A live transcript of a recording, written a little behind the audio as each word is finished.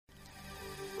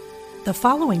The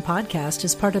following podcast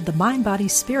is part of the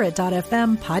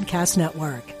MindBodySpirit.fm podcast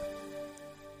network.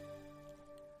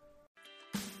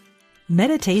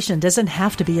 Meditation doesn't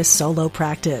have to be a solo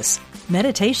practice.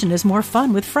 Meditation is more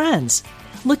fun with friends.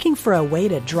 Looking for a way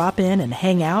to drop in and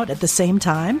hang out at the same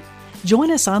time? Join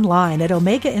us online at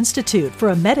Omega Institute for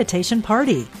a meditation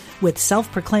party with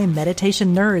self-proclaimed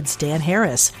meditation nerds Dan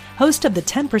Harris, host of the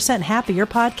 10% Happier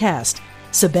podcast,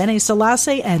 Sebene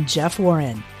Selassie, and Jeff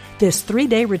Warren. This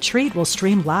 3-day retreat will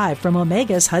stream live from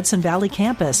Omega's Hudson Valley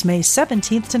campus May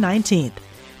 17th to 19th.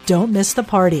 Don't miss the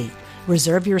party.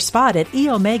 Reserve your spot at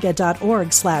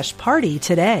eomega.org/party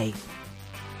today.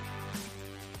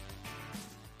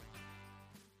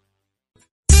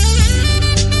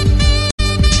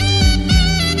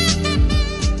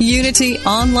 Unity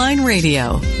Online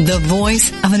Radio, the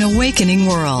voice of an awakening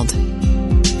world.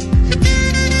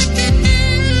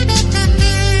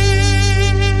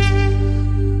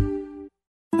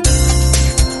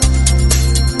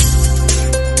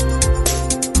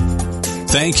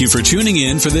 Thank you for tuning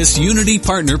in for this Unity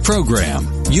Partner Program.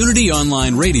 Unity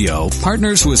Online Radio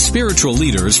partners with spiritual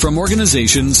leaders from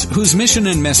organizations whose mission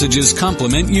and messages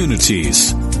complement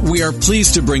Unity's. We are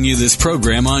pleased to bring you this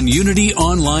program on Unity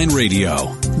Online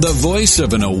Radio, the voice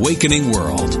of an awakening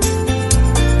world.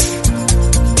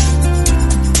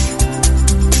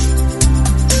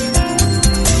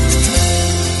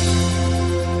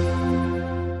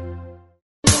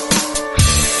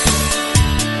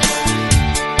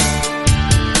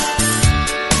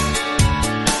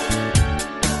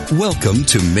 Welcome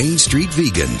to Main Street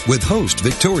Vegan with host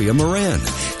Victoria Moran.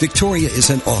 Victoria is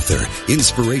an author,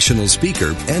 inspirational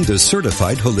speaker, and a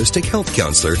certified holistic health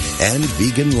counselor and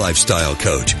vegan lifestyle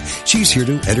coach. She's here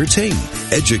to entertain,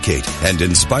 educate, and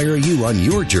inspire you on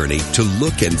your journey to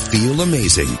look and feel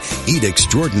amazing, eat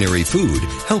extraordinary food,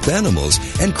 help animals,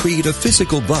 and create a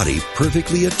physical body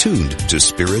perfectly attuned to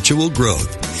spiritual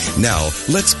growth. Now,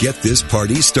 let's get this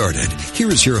party started. Here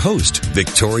is your host,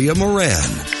 Victoria Moran.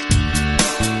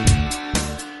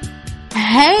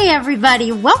 Hey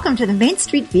everybody, welcome to the Main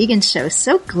Street Vegan Show.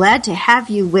 So glad to have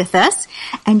you with us.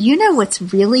 And you know what's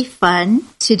really fun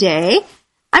today?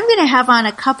 I'm going to have on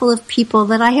a couple of people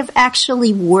that I have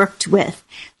actually worked with.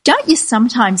 Don't you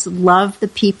sometimes love the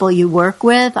people you work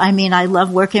with? I mean, I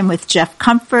love working with Jeff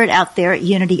Comfort out there at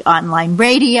Unity Online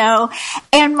Radio.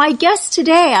 And my guest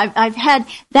today, I've had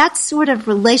that sort of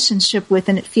relationship with,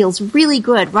 and it feels really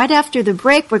good. Right after the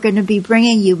break, we're going to be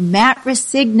bringing you Matt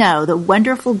Risigno, the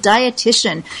wonderful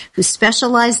dietitian who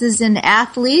specializes in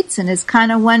athletes and is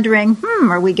kind of wondering,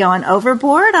 are we going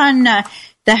overboard on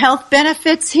the health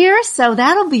benefits here? So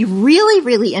that'll be really,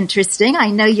 really interesting.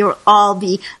 I know you'll all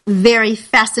be very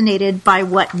fascinated by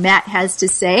what Matt has to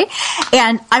say.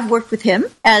 And I've worked with him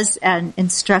as an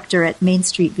instructor at Main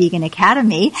Street Vegan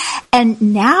Academy. And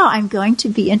now I'm going to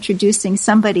be introducing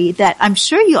somebody that I'm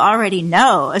sure you already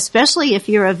know, especially if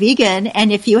you're a vegan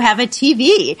and if you have a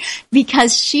TV,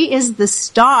 because she is the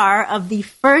star of the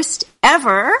first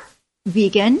ever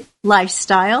vegan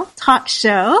lifestyle talk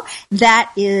show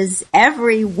that is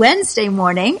every Wednesday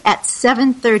morning at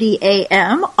 7:30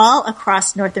 a.m. all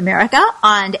across North America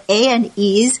on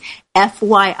A&E's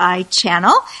FYI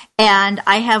channel. And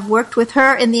I have worked with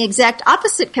her in the exact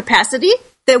opposite capacity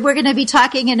that we're going to be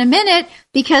talking in a minute,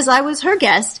 because I was her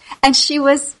guest and she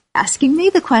was asking me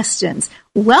the questions.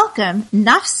 Welcome,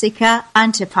 Nafsika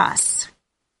Antipas.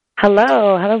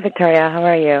 Hello, Victoria. How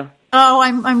are you? Oh,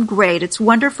 I'm great. It's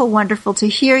wonderful, wonderful to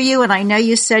hear you. And I know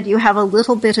you said you have a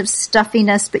little bit of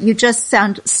stuffiness, but you just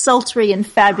sound sultry and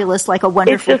fabulous, like a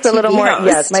wonderful It's just a little more, host.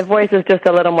 Yes, my voice is just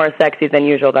a little more sexy than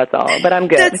usual, that's all. But I'm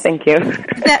good, thank you.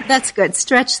 That's good.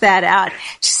 Stretch that out.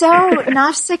 So,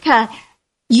 Nafsika,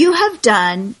 you have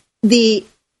done the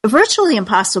virtually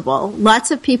impossible.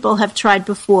 Lots of people have tried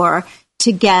before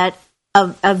to get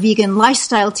a vegan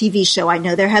lifestyle TV show. I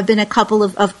know there have been a couple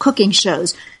of cooking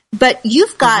shows, but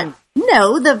you've got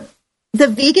the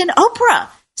vegan Oprah.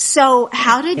 So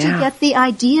how did you get the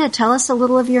idea? Tell us a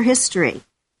little of your history.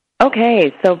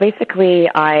 Okay, so basically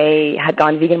I had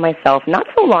gone vegan myself not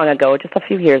so long ago, just a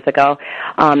few years ago,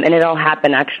 and it all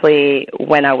happened actually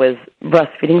when I was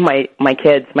breastfeeding my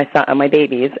kids, my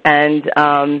babies, and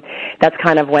that's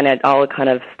kind of when it all kind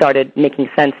of started making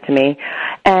sense to me,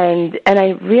 and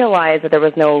I realized that there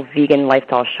was no vegan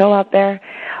lifestyle show out there.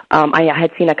 I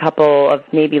had seen a couple of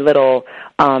maybe little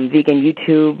vegan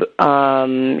YouTube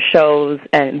shows,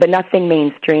 but nothing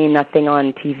mainstream, nothing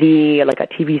on TV, like a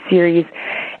TV series,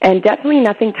 and definitely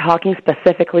nothing talking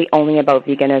specifically only about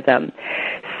veganism.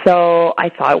 So I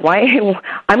thought, why?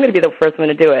 I'm going to be the first one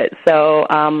to do it. So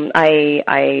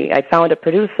I found a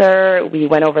producer. We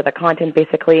went over the content.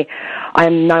 Basically,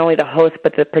 I'm not only the host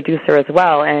but the producer as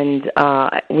well, and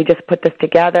we just put this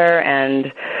together.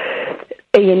 And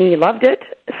A&E loved it.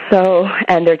 So,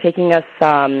 and they're taking us.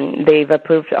 They've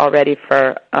approved already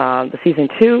for the season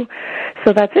 2.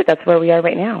 So that's it. That's where we are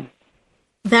right now.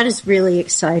 That is really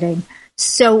exciting.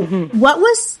 So what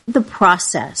was the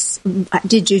process?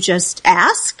 Did you just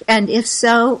ask? And if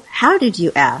so, how did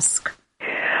you ask?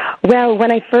 Well,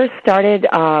 when I first started,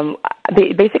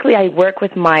 basically I work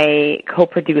with my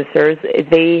co-producers.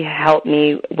 They help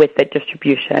me with the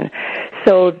distribution.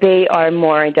 So they are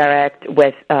more direct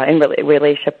with in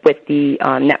relationship with the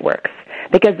networks,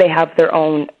 because they have their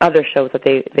own other shows that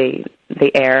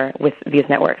they air with these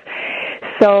networks.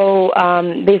 So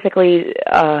basically,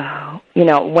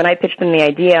 when I pitched them the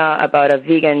idea about a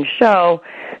vegan show,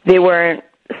 they weren't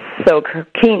too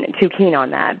keen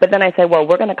on that. But then I said, well,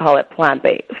 we're going to call it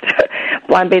plant-based,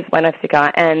 plant-based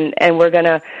Buenastica, and we're going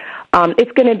to,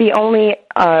 it's going to be only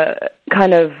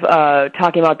kind of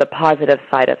talking about the positive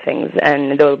side of things,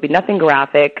 and there will be nothing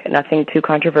graphic, nothing too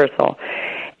controversial.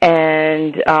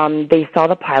 And they saw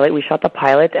the pilot, we shot the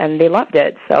pilot, and they loved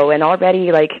it. So, and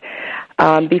already,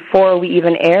 before we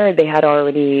even aired, they had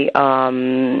already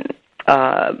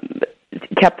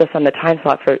kept us on the time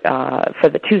slot for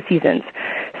the 2 seasons.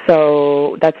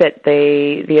 So that's it.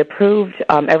 They approved.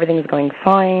 Everything's going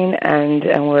fine, and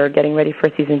we're getting ready for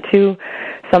season 2.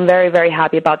 So I'm very, very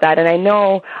happy about that. And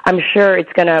I'm sure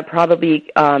it's going to probably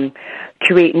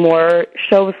create more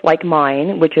shows like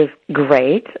mine, which is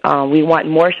great. We want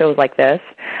more shows like this.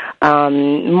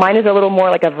 Mine is a little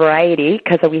more like a variety,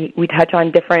 because we touch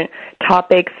on different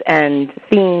topics and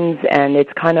themes, and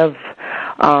it's kind of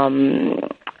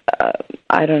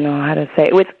I don't know how to say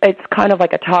it. It's kind of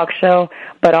like a talk show,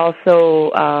 but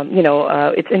also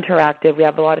it's interactive. We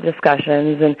have a lot of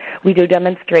discussions, and we do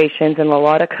demonstrations and a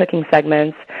lot of cooking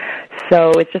segments.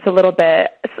 So it's just there's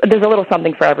a little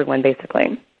something for everyone,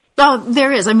 basically. Oh,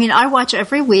 there is. I mean, I watch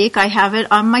every week. I have it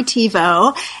on my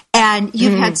TiVo, and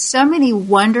you've had so many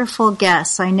wonderful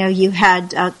guests. I know you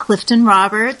had Clifton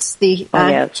Roberts, the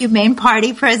Humane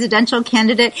Party presidential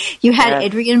candidate. You had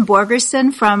Adrienne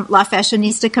Borgerson from La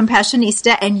Fashionista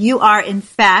Compassionista, and you are, in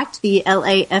fact, the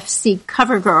LAFC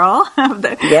cover girl of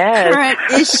the current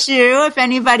issue. If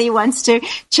anybody wants to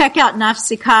check out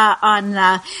Nafsika on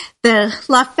the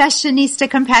La Fashionista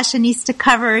Compassionista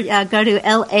cover, go to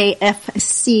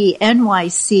LAFCNYC.com.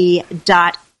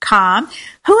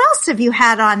 Who else have you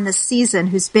had on this season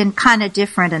who's been kind of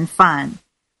different and fun?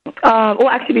 Well,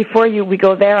 actually, before we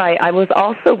go there, I was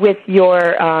also with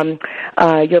your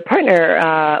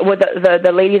partner, with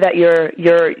the lady that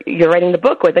you're writing the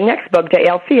book with, the next book,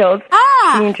 Jael Fields.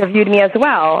 She interviewed me as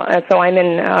well, so I'm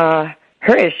in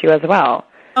her issue as well.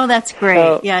 Oh, that's great.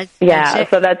 So,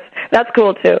 so that's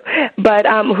cool too. But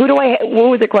what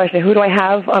was the question? Who do I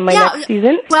have on my next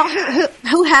season? Well,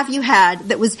 who have you had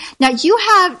that was, now you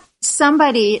have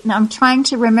somebody, and I'm trying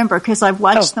to remember because I've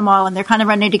watched them all and they're kind of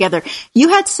running together. You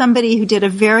had somebody who did a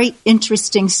very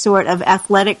interesting sort of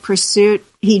athletic pursuit.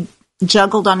 He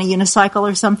juggled on a unicycle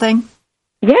or something.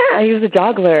 Yeah, he was a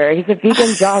joggler. He's a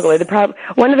vegan joggler.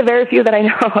 One of the very few that I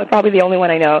know, probably the only one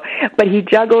I know. But he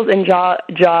juggles and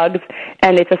jogs,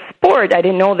 and it's a sport. I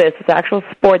didn't know this. It's an actual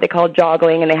sport. They call it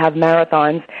joggling, and they have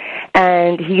marathons.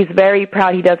 And he's very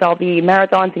proud. He does all the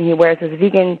marathons, and he wears his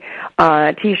vegan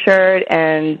T-shirt.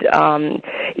 And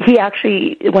he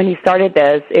actually, when he started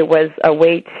this, it was a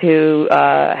way to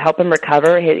help him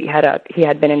recover. He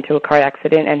had been into a car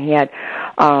accident, and he had,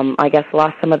 I guess,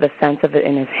 lost some of the sense of it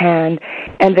in his hand.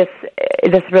 And this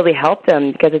really helped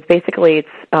him because it's basically it's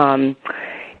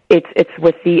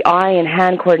with the eye and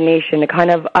hand coordination. It kind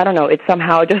of, I don't know, it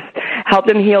somehow just helped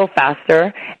him heal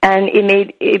faster, and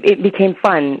it became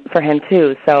fun for him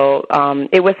too. So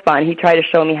it was fun. He tried to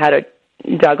show me how to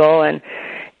juggle, and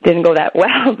didn't go that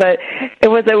well, but it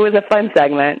was a fun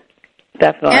segment,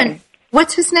 definitely. And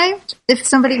what's his name? If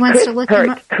somebody wants to look him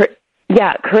up.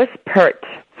 Chris Pert.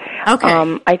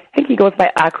 Okay. I think he goes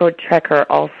by Acro Trekker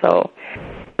also.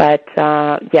 But he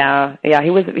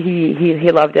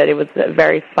loved it. It was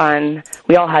very fun.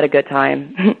 We all had a good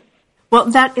time.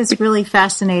 Well, that is really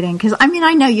fascinating because I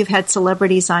know you've had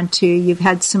celebrities on too. You've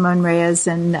had Simone Reyes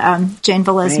and Jane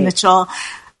Velez Mitchell,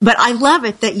 but I love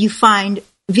it that you find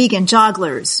vegan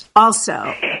jogglers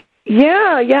also.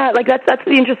 Yeah. Like that's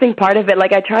the interesting part of it.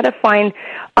 Like I try to find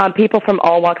people from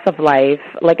all walks of life.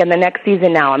 Like in the next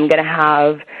season now, I'm going to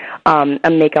have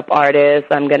a makeup artist.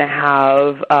 I'm going to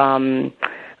have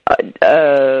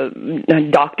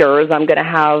doctors. I'm going to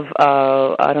have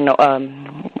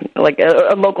like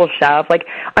a local chef, like,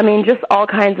 I mean, just all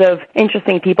kinds of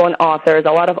interesting people and authors,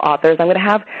 a lot of authors.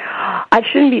 I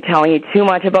shouldn't be telling you too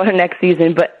much about the next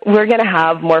season, but we're going to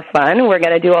have more fun. We're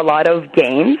going to do a lot of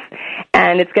games,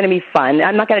 and it's going to be fun.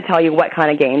 I'm not going to tell you what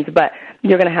kind of games, but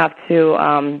you're going to have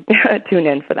to tune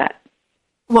in for that.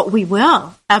 Well, we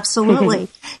will. Absolutely.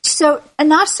 So,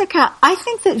 Nausicaa, I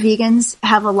think that vegans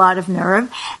have a lot of nerve,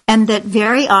 and that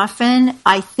very often,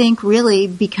 I think really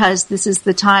because this is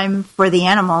the time for the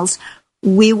animals,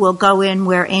 we will go in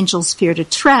where angels fear to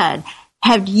tread.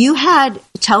 Have you had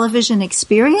television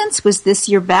experience? Was this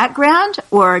your background,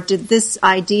 or did this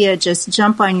idea just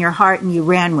jump on your heart and you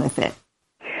ran with it?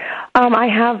 I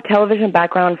have television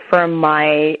background from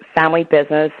my family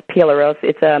business, Pilaros.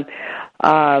 It's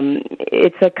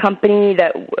a company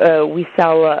that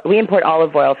we import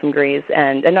olive oil from Greece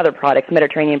and other products,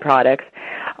 Mediterranean products.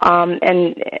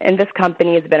 And this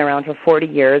company has been around for 40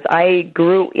 years. I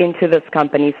grew into this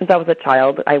company since I was a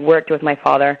child. I worked with my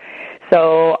father.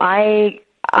 So I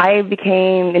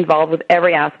became involved with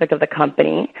every aspect of the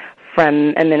company,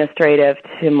 from administrative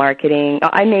to marketing.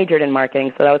 I majored in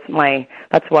marketing, so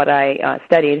that's what I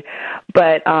studied.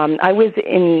 But I was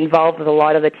involved with a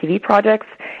lot of the TV projects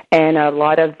and a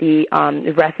lot of the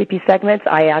recipe segments.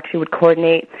 I actually would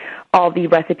coordinate all the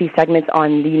recipe segments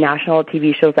on the national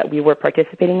TV shows that we were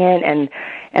participating in,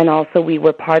 and also we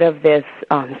were part of this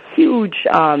huge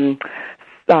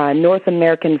North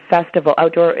American festival,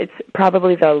 outdoor. It's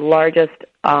probably the largest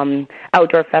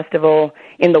outdoor festival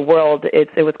in the world.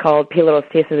 It was called Pilaros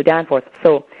Taste of the Danforth.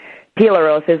 So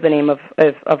Pilaros is the name of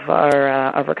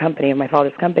our company, of my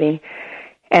father's company,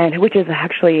 and which is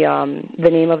actually the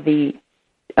name of the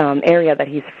area that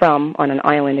he's from on an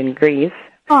island in Greece.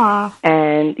 Aww.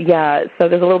 And yeah, so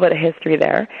there's a little bit of history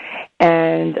there,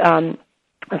 and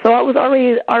so I was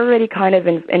already kind of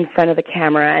in front of the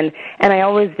camera, and I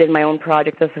always did my own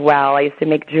projects as well. I used to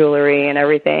make jewelry and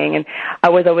everything, and I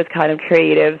was always kind of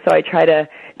creative, so I try to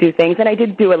do things. And I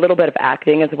did do a little bit of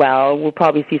acting as well. We'll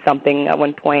probably see something at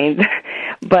one point.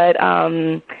 But,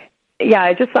 yeah,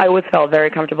 I always felt very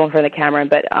comfortable in front of the camera,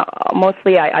 but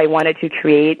mostly I wanted to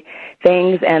create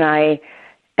things,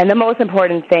 and the most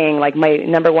important thing, like my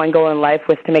number one goal in life,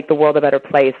 was to make the world a better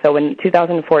place. So in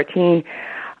 2014,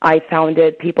 I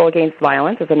founded People Against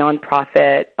Violence as a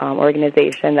nonprofit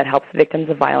organization that helps victims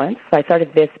of violence. So I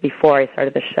started this before I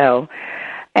started the show.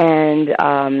 And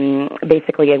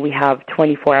basically we have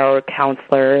 24-hour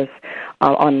counselors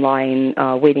online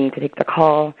waiting to take the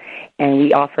call. And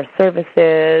we offer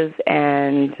services,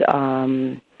 and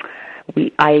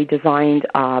I designed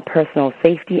a personal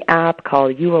safety app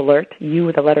called You Alert, You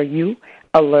with the letter U,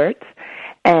 Alert.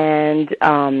 And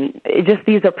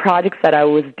these are projects that I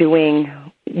was doing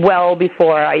well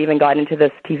before I even got into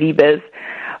this TV biz.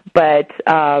 But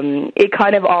it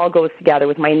kind of all goes together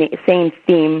with my same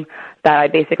theme that I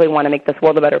basically want to make this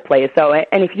world a better place. So,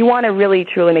 and if you want to really,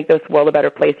 truly make this world a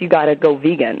better place, you got to go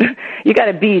vegan. You got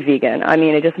to be vegan. I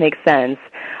mean, it just makes sense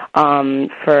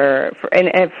for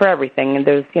everything. And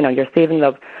there's, you're saving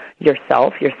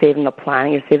yourself, you're saving the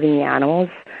planet, you're saving the animals.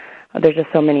 There's just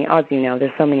so many, as you know,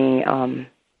 there's so many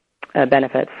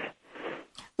benefits.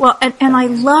 Well, and I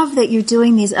love that you're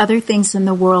doing these other things in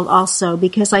the world also,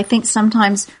 because I think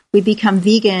sometimes we become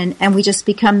vegan and we just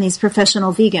become these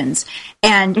professional vegans.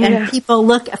 And people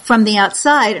look from the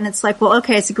outside and it's like, well,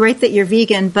 okay, it's great that you're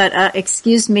vegan, but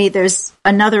excuse me, there's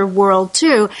another world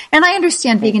too. And I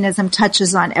understand veganism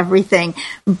touches on everything,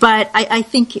 but I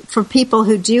think for people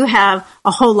who do have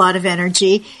a whole lot of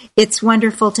energy, it's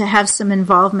wonderful to have some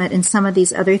involvement in some of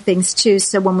these other things too.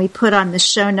 So when we put on the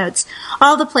show notes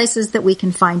all the places that we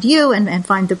can find you and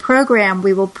find the program,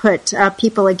 we will put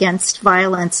People Against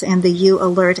Violence and the You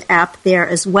Alert app there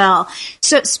as well.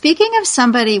 So speaking of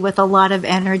somebody with a lot of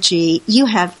energy, you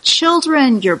have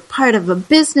children, you're part of a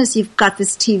business, you've got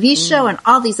this TV show and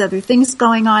all these other things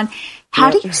going on.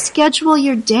 How do you schedule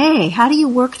your day? How do you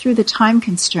work through the time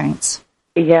constraints?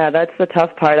 Yeah, that's the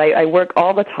tough part. I work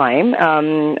all the time.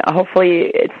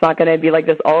 Hopefully it's not going to be like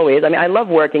this always. I mean, I love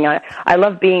working. I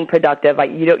love being productive.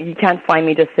 You can't find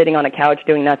me just sitting on a couch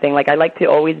doing nothing. Like, I like to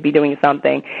always be doing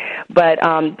something. But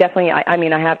definitely,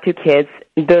 I have two kids.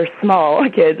 They're small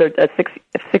kids. They're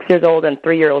 6 years old and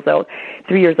 3 years old.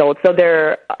 3 years old. So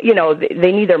they're,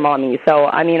 they need their mommy. So,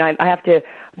 I have to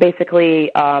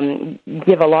basically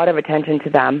give a lot of attention to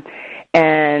them.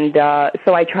 And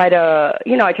so I try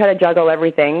to juggle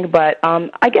everything, but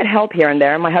I get help here and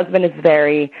there. My husband is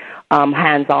very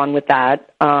hands-on with that,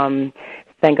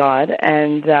 thank God.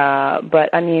 And but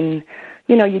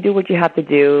you do what you have to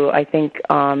do. I think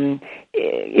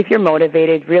if you're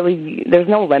motivated, really, there's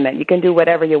no limit. You can do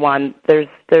whatever you want. There's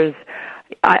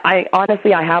I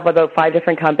honestly, I have about 5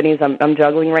 different companies I'm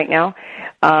juggling right now.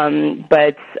 And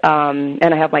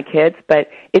I have my kids, but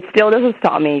it still doesn't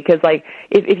stop me, because like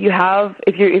if you have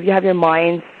your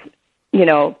minds,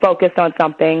 focused on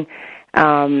something,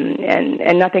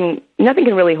 and nothing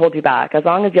can really hold you back as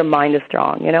long as your mind is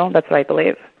strong. That's what I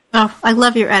believe. Oh, I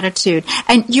love your attitude.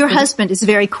 And your husband is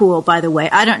very cool, by the way.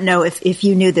 I don't know if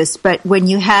you knew this, but when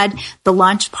you had the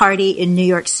launch party in New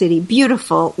York City,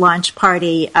 beautiful launch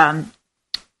party,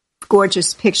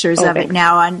 gorgeous pictures of it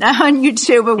now on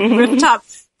YouTube, a rooftop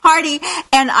party.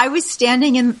 And I was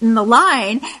standing in the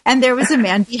line, and there was a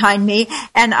man behind me,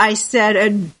 and I said,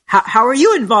 and how are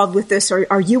you involved with this? Or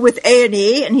are you with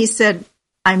A&E? And he said,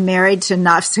 I'm married to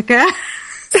Nafsika.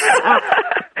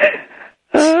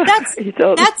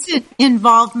 That's an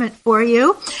involvement for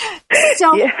you.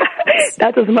 So yeah,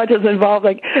 that's as much as involved.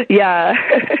 Like, yeah.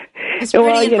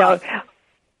 Well, involved.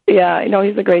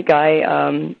 He's a great guy.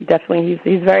 Definitely,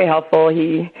 he's very helpful.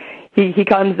 He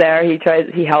comes there.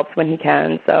 He helps when he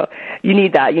can. So you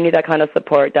need that. You need that kind of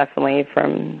support, definitely,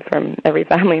 from every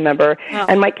family member. Oh.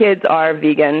 And my kids are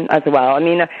vegan as well. I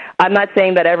mean, I'm not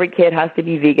saying that every kid has to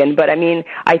be vegan, but I mean,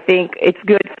 I think it's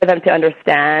good for them to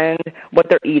understand what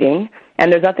they're eating.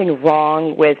 And there's nothing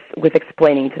wrong with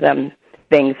explaining to them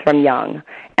things from young.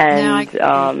 And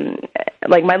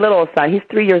like my little son, he's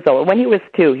 3 years old. When he was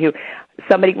 2,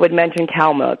 somebody would mention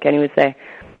cow milk, and he would say,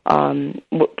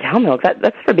 cow milk,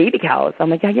 that's for baby cows. I'm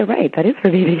like, yeah, you're right. That is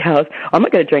for baby cows. I'm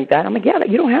not going to drink that. I'm like, yeah,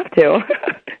 you don't have to.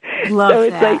 Love so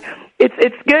it's that. like,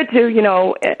 it's good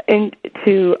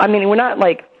to, I mean, we're not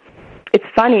like, it's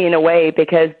funny in a way,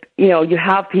 because, you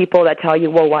have people that tell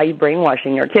you, well, why are you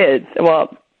brainwashing your kids?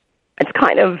 Well, it's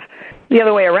kind of the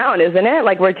other way around, isn't it?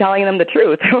 Like, we're telling them the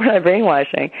truth. We're not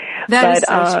brainwashing. That is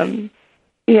so true.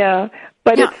 Yeah,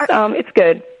 but now, it's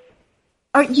good.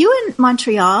 Are you in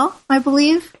Montreal, I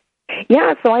believe?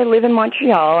 Yeah, so I live in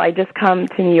Montreal. I just come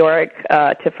to New York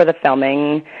for the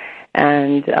filming,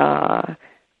 and that's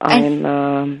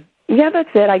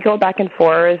it. I go back and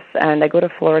forth, and I go to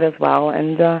Florida as well,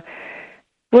 and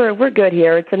we're good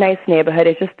here. It's a nice neighborhood.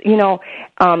 It's just,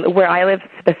 where I live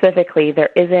specifically, there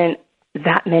isn't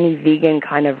that many vegan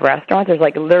kind of restaurants. There's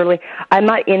like literally, I'm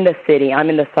not in the city, I'm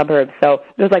in the suburbs, so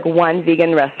there's like one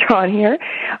vegan restaurant here,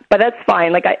 but that's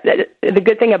fine. Like, the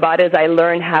good thing about it is I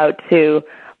learned how to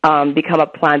become a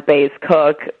plant-based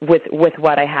cook with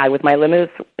what I had, with my limited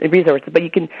resources. But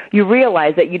you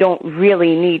realize that you don't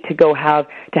really need to go have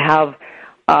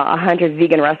 100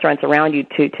 vegan restaurants around you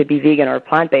to be vegan or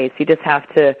plant-based. You just have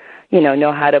to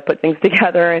know how to put things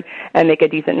together and make a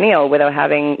decent meal without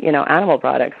having, animal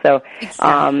products. So,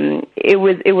 exactly. It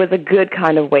was a good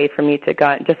kind of way for me to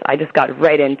I just got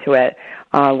right into it,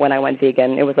 when I went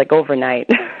vegan. It was like overnight.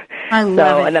 I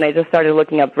love it. And then I just started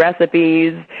looking up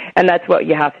recipes, and that's what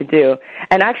you have to do.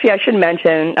 And actually, I should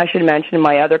mention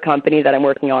my other company that I'm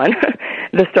working on,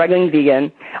 The Struggling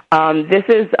Vegan. This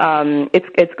is,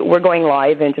 we're going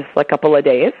live in just a couple of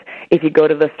days. If you go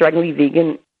to the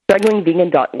strugglingvegan.org.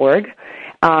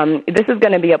 This is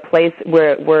going to be a place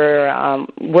where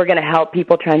we're going to help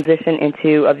people transition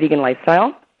into a vegan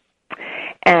lifestyle.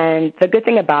 And the good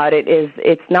thing about it is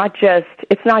it's not just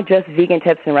vegan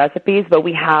tips and recipes, but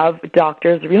we have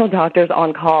real doctors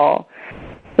on call.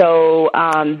 So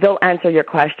they'll answer your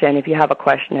question if you have a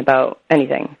question about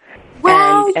anything.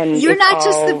 Wow, and you're not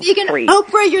just the vegan free.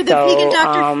 Oprah, you're the vegan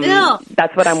Dr. Phil.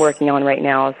 That's what I'm working on right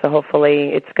now. So hopefully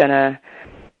it's going to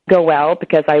go well,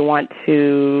 because I want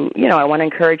to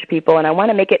encourage people, and I want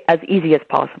to make it as easy as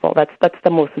possible. That's the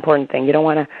most important thing. You don't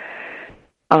want to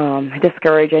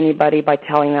discourage anybody by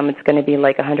telling them it's going to be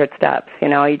like 100 steps.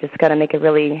 You just got to make it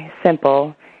really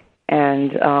simple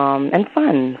and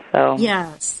fun. So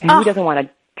yes, and who doesn't want to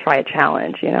try a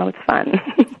challenge? It's fun.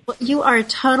 Well, you are a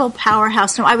total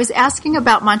powerhouse. No, I was asking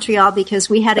about Montreal because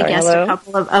we had a guest a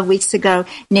couple of weeks ago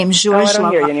named Georges. I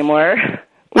don't hear you anymore.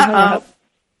 Uh-oh.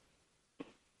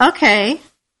 Okay.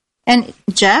 And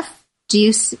Jeff, do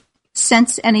you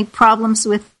sense any problems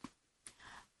with...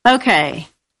 Okay.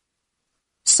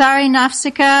 Sorry,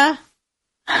 Nafsika.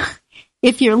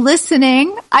 If you're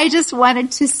listening, I just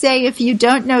wanted to say, if you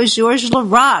don't know Georges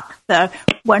Laraque, the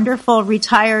wonderful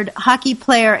retired hockey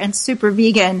player and super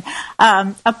vegan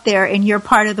up there in your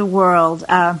part of the world,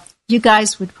 you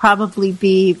guys would probably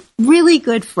be really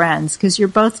good friends, because you're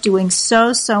both doing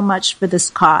so much for this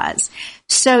cause.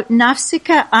 So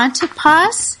Nafsika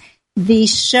Antipas, the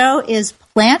show is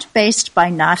Plant-Based by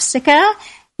Nafsika,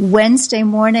 Wednesday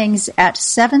mornings at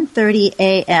 7:30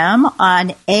 a.m.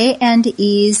 on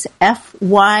A&E's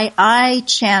FYI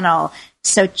channel.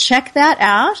 So check that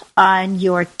out on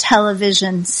your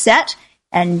television set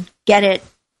and get it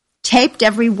taped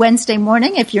every Wednesday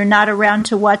morning if you're not around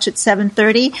to watch at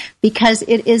 7:30, because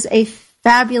it is a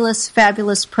fabulous,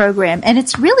 fabulous program. And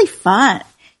it's really fun.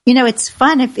 You know, it's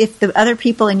fun if the other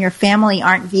people in your family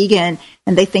aren't vegan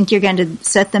and they think you're going to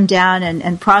set them down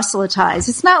and proselytize.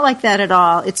 It's not like that at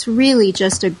all. It's really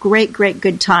just a great, great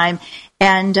good time.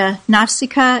 And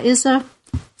Nafsika is a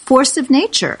force of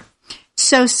nature.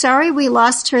 So sorry we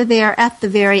lost her there at the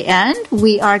very end.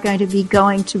 We are going to be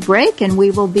going to break, and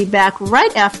we will be back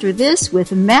right after this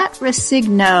with Matt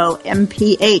Resigno,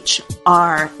 MPH-RD.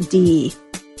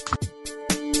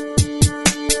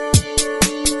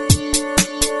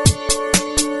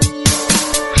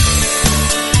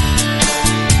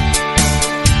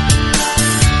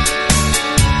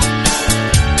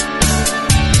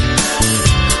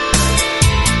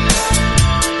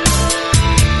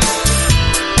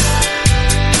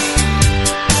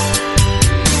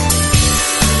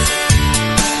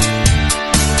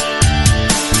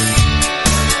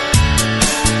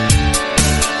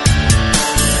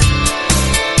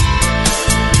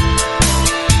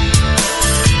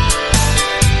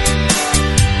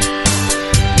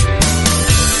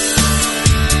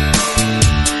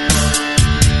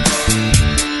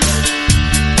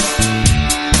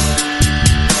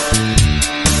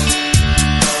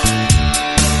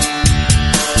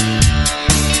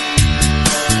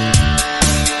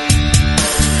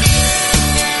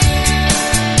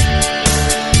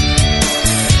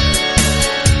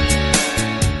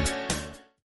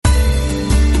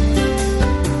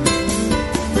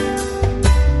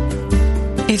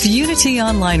 If Unity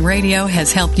Online Radio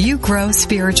has helped you grow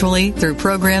spiritually through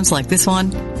programs like this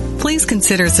one, please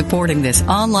consider supporting this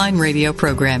online radio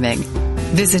programming.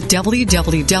 Visit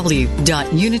www.unity.fm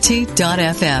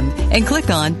and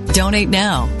click on Donate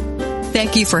Now.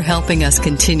 Thank you for helping us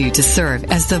continue to serve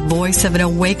as the voice of an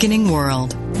awakening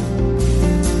world.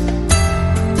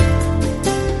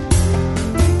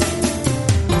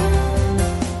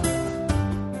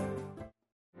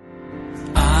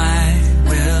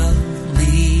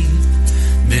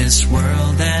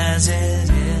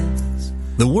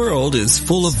 The world is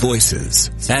full of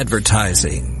voices,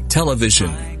 advertising,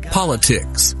 television,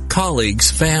 politics,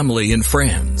 colleagues, family, and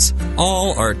friends.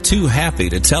 All are too happy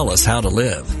to tell us how to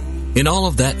live. In all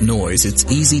of that noise,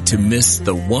 it's easy to miss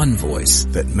the one voice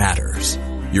that matters,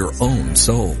 your own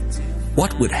soul.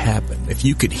 What would happen if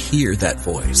you could hear that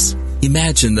voice?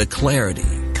 Imagine the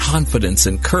clarity, confidence,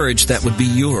 and courage that would be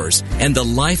yours, and the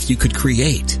life you could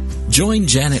create. Join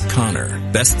Janet Connor,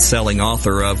 best-selling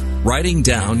author of Writing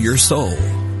Down Your Soul,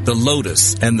 The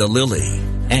Lotus and the Lily,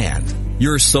 and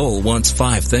Your Soul Wants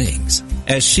 5 Things,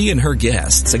 as she and her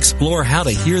guests explore how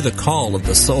to hear the call of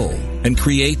the soul and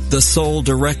create the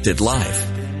soul-directed life.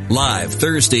 Live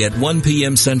Thursday at 1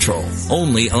 p.m. Central,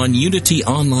 only on Unity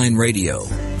Online Radio,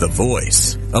 the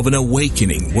voice of an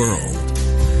awakening world.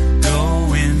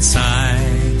 Go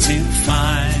inside to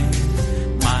find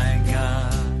my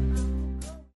God.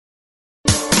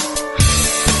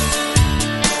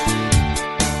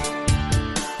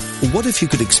 What if you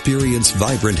could experience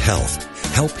vibrant health,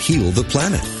 help heal the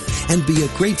planet, and be a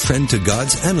great friend to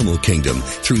God's animal kingdom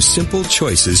through simple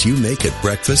choices you make at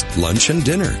breakfast, lunch, and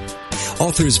dinner?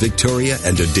 Authors Victoria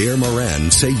and Adair Moran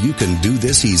say you can do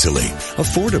this easily,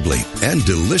 affordably, and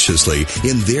deliciously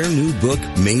in their new book,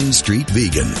 Main Street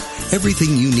Vegan.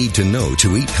 Everything you need to know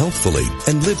to eat healthfully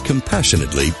and live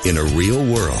compassionately in a real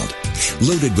world.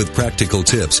 Loaded with practical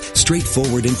tips,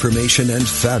 straightforward information, and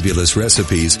fabulous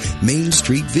recipes, Main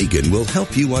Street Vegan will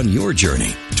help you on your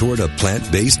journey toward a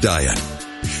plant-based diet.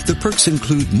 The perks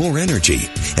include more energy,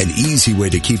 an easy way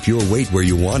to keep your weight where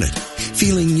you want it,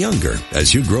 feeling younger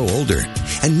as you grow older,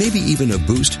 and maybe even a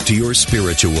boost to your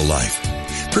spiritual life.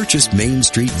 Purchase Main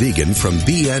Street Vegan from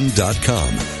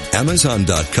BN.com,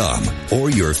 Amazon.com, or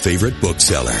your favorite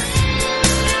bookseller.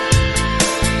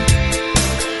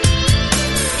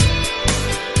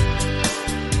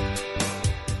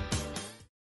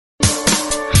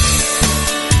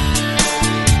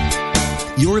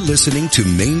 You're listening to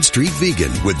Main Street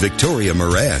Vegan with Victoria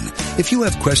Moran. If you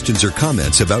have questions or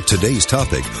comments about today's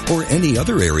topic or any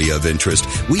other area of interest,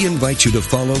 we invite you to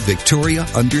follow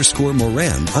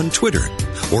Victoria_Moran on Twitter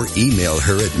or email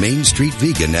her at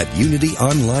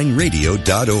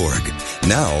mainstreetvegan@unityonlineradio.org.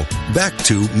 Now, back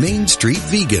to Main Street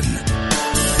Vegan.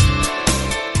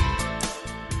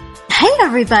 Hey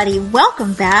everybody,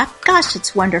 welcome back. Gosh,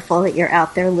 it's wonderful that you're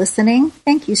out there listening.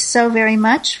 Thank you so very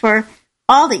much for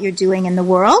all that you're doing in the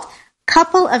world.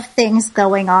 Couple of things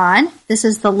going on. This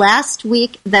is the last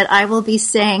week that I will be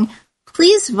saying,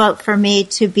 please vote for me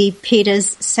to be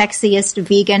PETA's sexiest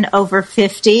vegan over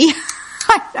 50.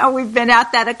 I know we've been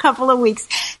at that a couple of weeks.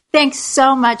 Thanks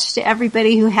so much to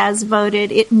everybody who has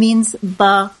voted. It means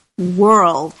the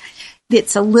world.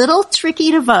 It's a little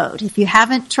tricky to vote. If you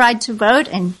haven't tried to vote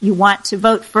and you want to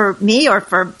vote for me or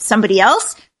for somebody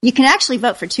else, you can actually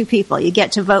vote for two people. You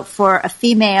get to vote for a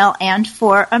female and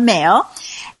for a male.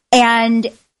 And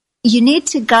you need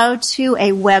to go to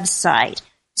a website.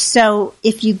 So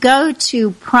if you go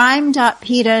to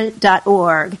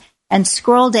prime.peta.org and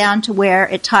scroll down to where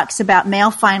it talks about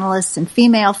male finalists and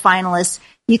female finalists,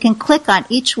 you can click on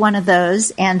each one of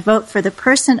those and vote for the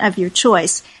person of your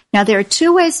choice. Now, there are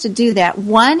two ways to do that.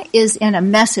 One is in a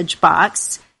message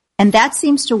box, and that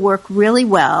seems to work really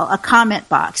well, a comment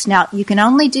box. Now, you can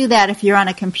only do that if you're on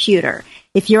a computer.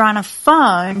 If you're on a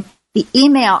phone, the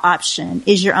email option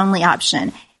is your only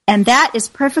option. And that is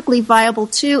perfectly viable,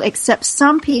 too, except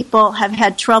some people have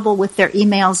had trouble with their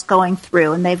emails going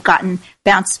through, and they've gotten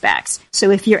bounce backs. So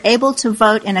if you're able to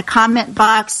vote in a comment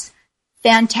box,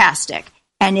 fantastic.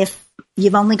 And if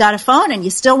you've only got a phone and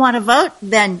you still want to vote,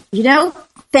 then,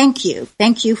 thank you.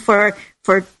 Thank you for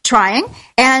trying.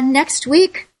 And next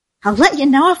week, I'll let you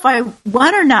know if I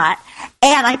won or not.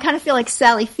 And I kind of feel like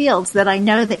Sally Fields, that I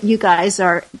know that you guys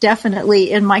are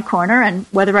definitely in my corner, and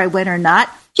whether I win or not,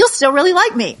 you'll still really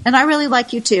like me. And I really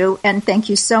like you too. And thank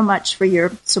you so much for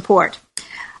your support.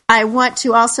 I want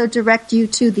to also direct you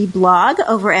to the blog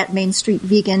over at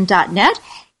mainstreetvegan.net.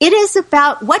 It is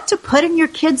about what to put in your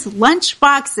kids' lunch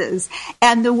boxes.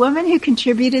 And the woman who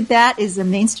contributed that is a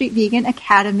Main Street Vegan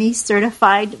Academy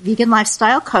certified vegan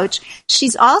lifestyle coach.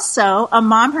 She's also a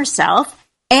mom herself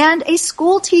and a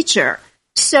school teacher.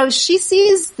 So she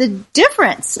sees the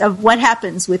difference of what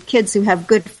happens with kids who have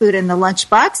good food in the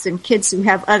lunchbox and kids who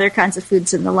have other kinds of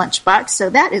foods in the lunchbox. So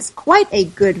that is quite a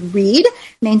good read,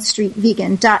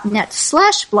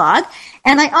 mainstreetvegan.net/blog.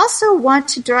 And I also want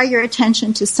to draw your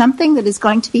attention to something that is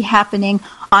going to be happening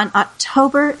on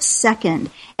October 2nd,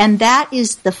 and that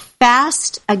is the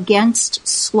Fast Against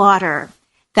Slaughter.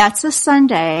 That's a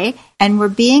Sunday, and we're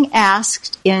being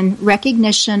asked in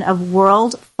recognition of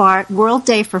World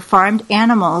Day for Farmed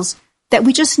Animals that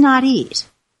we just not eat.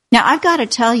 Now, I've got to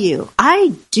tell you,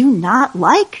 I do not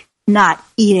like not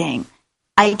eating.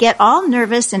 I get all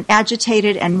nervous and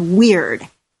agitated and weird.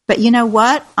 But you know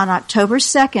what? On October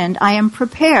 2nd, I am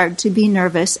prepared to be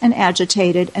nervous and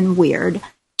agitated and weird,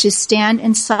 to stand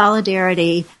in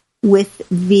solidarity with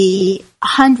the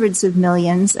hundreds of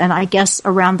millions, and I guess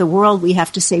around the world we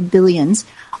have to say billions,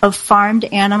 of farmed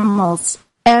animals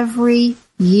every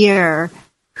year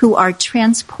who are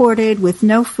transported with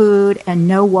no food and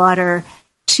no water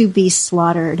to be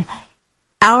slaughtered.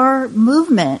 Our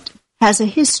movement has a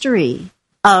history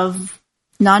of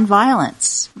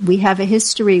nonviolence. We have a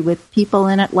history with people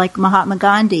in it like Mahatma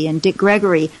Gandhi and Dick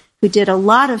Gregory, who did a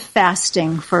lot of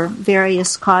fasting for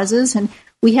various causes, and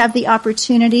we have the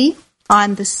opportunity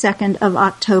on the 2nd of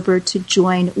October to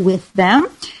join with them.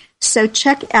 So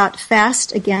check out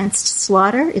Fast Against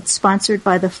Slaughter. It's sponsored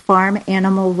by the Farm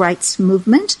Animal Rights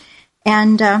Movement.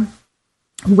 And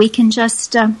we can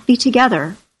just be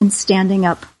together in standing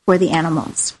up for the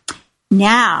animals.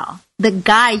 Now, the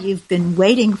guy you've been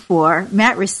waiting for,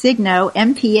 Matt Risigno,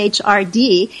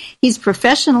 MPHRD. He's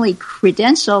professionally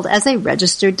credentialed as a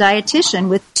registered dietitian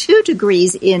with 2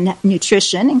 degrees in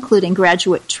nutrition, including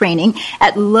graduate training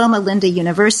at Loma Linda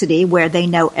University, where they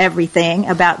know everything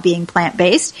about being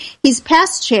plant-based. He's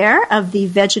past chair of the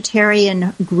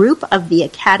vegetarian group of the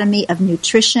Academy of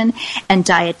Nutrition and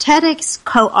Dietetics,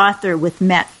 co-author with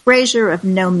Matt Frazier of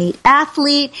No Meat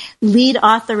Athlete, lead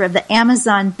author of the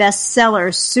Amazon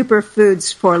bestseller Superfoods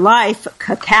for Life,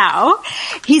 Cacao.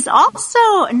 He's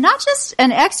also not just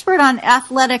an expert on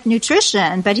athletic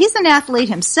nutrition, but he's an athlete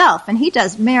himself, and he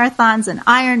does marathons and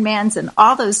Ironmans and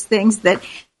all those things that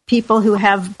people who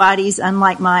have bodies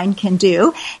unlike mine can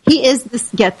do. He is,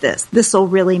 get this will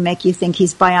really make you think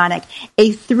he's bionic,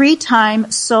 a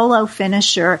 3-time solo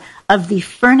finisher of the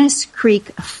Furnace Creek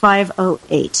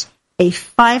 508. A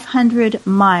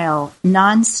 500-mile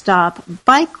nonstop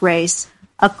bike race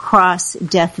across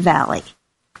Death Valley.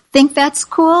 Think that's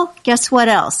cool? Guess what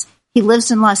else? He lives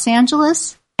in Los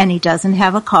Angeles, and he doesn't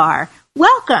have a car.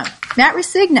 Welcome, Matt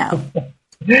Risigno.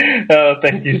 Oh,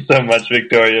 thank you so much,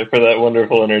 Victoria, for that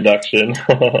wonderful introduction.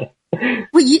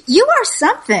 Well, you are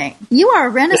something. You are a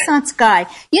Renaissance guy.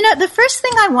 You know, the first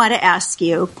thing I want to ask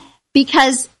you,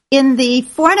 because in the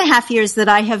 4.5 years that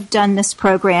I have done this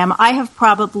program, I have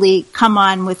probably come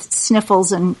on with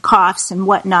sniffles and coughs and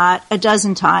whatnot a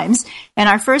dozen times. And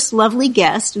our first lovely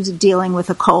guest was dealing with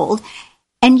a cold.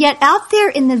 And yet out there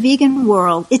in the vegan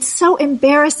world, it's so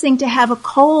embarrassing to have a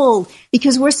cold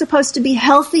because we're supposed to be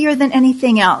healthier than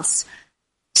anything else.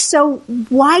 So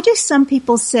why do some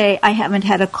people say, I haven't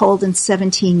had a cold in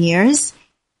 17 years,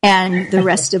 and the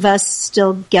rest of us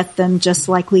still get them just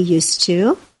like we used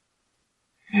to?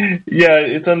 Yeah,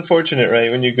 it's unfortunate, right?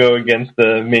 When you go against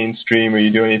the mainstream or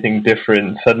you do anything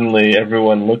different, suddenly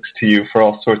everyone looks to you for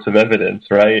all sorts of evidence,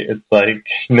 right? It's like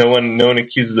no one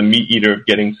accuses a meat eater of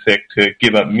getting sick to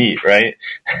give up meat, right?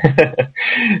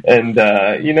 And,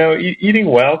 eating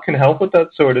well can help with that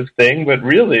sort of thing, but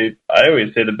really, I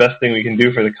always say the best thing we can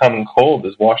do for the common cold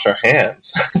is wash our hands.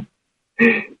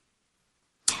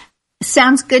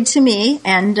 Sounds good to me,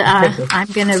 and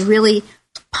I'm going to really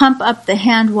pump up the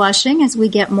hand washing as we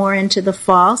get more into the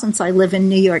fall, since I live in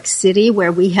New York City,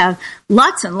 where we have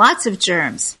lots and lots of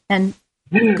germs and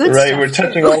good right, stuff we're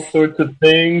touching all sorts of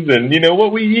things, and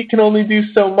what we eat can only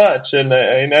do so much. And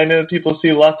I know people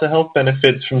see lots of health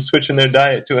benefits from switching their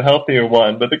diet to a healthier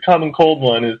one, but the common cold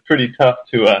one is pretty tough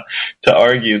to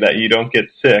argue that you don't get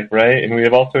sick, right? And we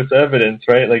have all sorts of evidence,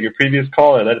 right, like your previous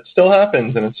caller, that it still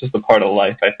happens, and it's just a part of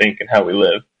life, I think, and how we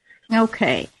live.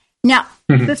 Okay. Now,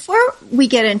 before we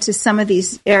get into some of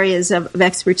these areas of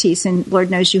expertise, and Lord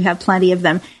knows you have plenty of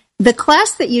them, the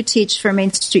class that you teach for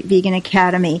Main Street Vegan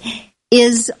Academy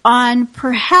is on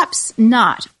perhaps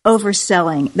not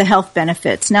overselling the health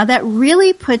benefits. Now, that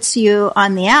really puts you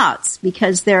on the outs,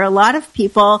 because there are a lot of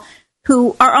people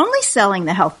who are only selling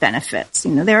the health benefits.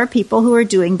 There are people who are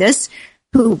doing this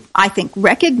who I think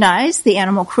recognize the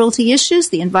animal cruelty issues,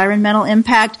 the environmental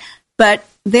impact, but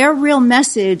their real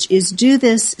message is, do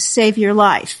this, save your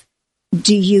life.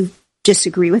 Do you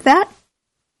disagree with that?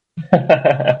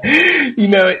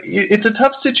 It's a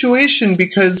tough situation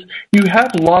because you have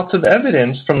lots of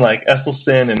evidence from like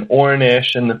Esselstyn and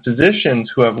Ornish and the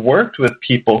physicians who have worked with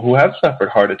people who have suffered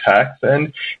heart attacks,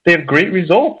 and they have great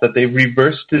results that they've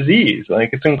reversed disease. Like,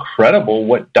 it's incredible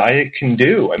what diet can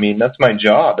do. I mean, that's my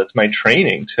job. That's my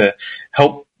training, to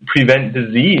help prevent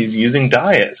disease using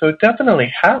diet. So it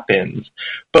definitely happens,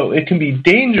 but it can be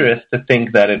dangerous to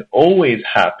think that it always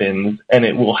happens and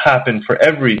it will happen for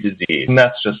every disease, and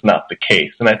that's just not the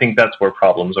case. And I think that's where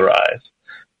problems arise.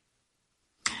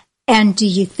 And do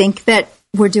you think that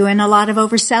we're doing a lot of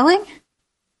overselling?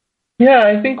 Yeah,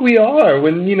 I think we are.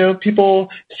 When, people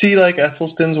see like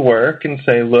Esselstyn's work and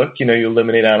say, look, you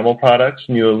eliminate animal products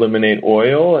and you eliminate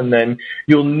oil, and then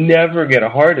you'll never get a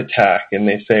heart attack. And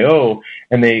they say, oh,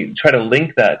 and they try to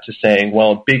link that to saying,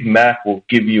 well, a Big Mac will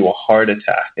give you a heart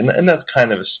attack. And that's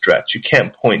kind of a stretch. You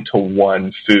can't point to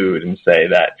one food and say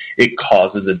that it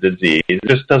causes a disease. It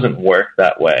just doesn't work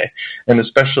that way. And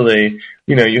especially,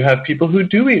 you have people who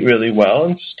do eat really well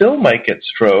and still might get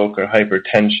stroke or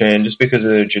hypertension just because of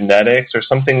their genetics or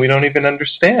something we don't even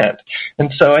understand.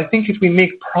 And so I think if we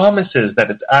make promises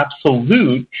that it's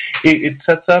absolute, it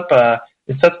sets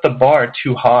the bar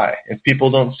too high. If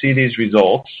people don't see these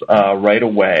results right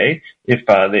away, if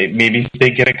they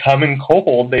get a common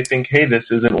cold, they think, hey, this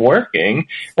isn't working,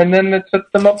 and then it sets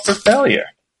them up for failure.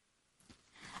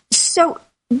 So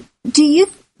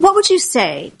what would you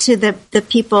say to the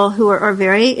people who are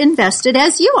very invested,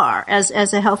 as you are, as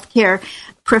a healthcare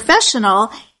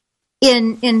professional,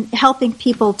 in helping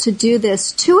people to do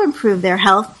this to improve their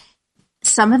health?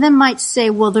 Some of them might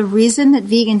say, well, the reason that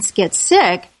vegans get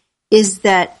sick is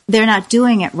that they're not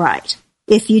doing it right.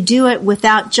 If you do it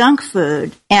without junk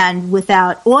food and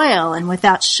without oil and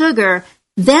without sugar,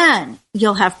 then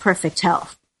you'll have perfect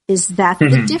health. Is that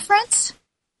the difference?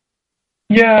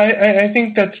 Yeah, I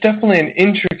think that's definitely an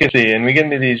intricacy, and we get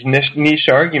into these niche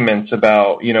arguments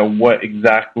about, what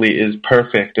exactly is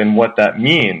perfect and what that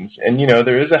means. And,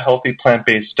 there is a healthy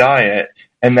plant-based diet,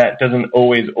 and that doesn't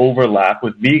always overlap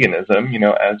with veganism,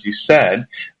 as you said,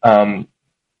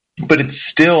 but it's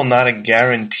still not a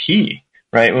guarantee,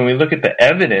 right? When we look at the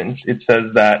evidence, it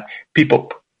says that people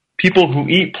who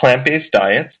eat plant-based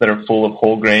diets that are full of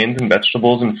whole grains and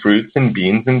vegetables and fruits and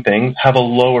beans and things have a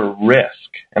lower risk.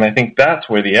 And I think that's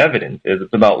where the evidence is.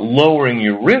 It's about lowering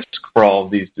your risk for all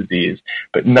of these diseases,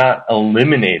 but not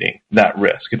eliminating that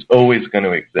risk. It's always going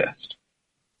to exist.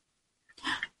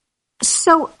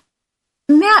 So,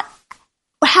 Matt,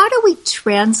 how do we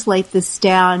translate this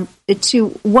down to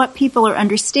what people are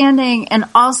understanding and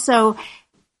also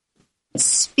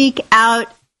speak out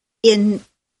in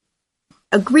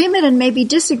agreement and maybe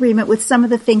disagreement with some of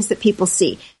the things that people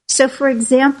see? So, for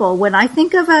example, when I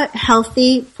think of a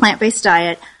healthy plant-based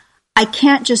diet, I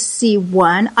can't just see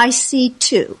one, I see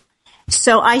two.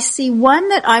 So I see one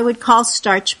that I would call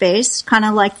starch-based, kind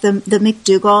of like the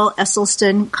McDougall,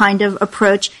 Esselstyn kind of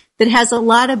approach that has a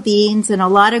lot of beans and a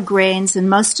lot of grains, and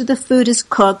most of the food is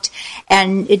cooked,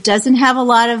 and it doesn't have a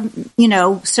lot of,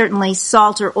 certainly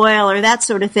salt or oil or that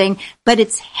sort of thing, but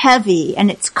it's heavy and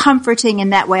it's comforting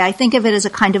in that way. I think of it as a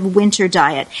kind of winter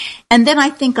diet. And then I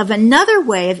think of another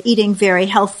way of eating very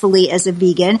healthfully as a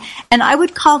vegan, and I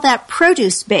would call that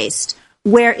produce-based,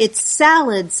 where it's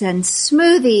salads and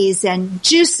smoothies and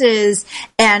juices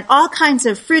and all kinds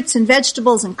of fruits and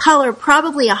vegetables and color,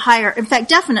 probably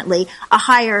definitely a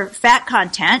higher fat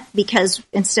content, because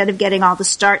instead of getting all the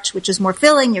starch, which is more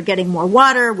filling, you're getting more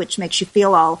water, which makes you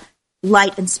feel all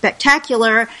light and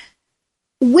spectacular.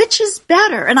 Which is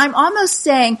better? And I'm almost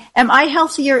saying, am I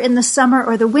healthier in the summer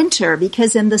or the winter?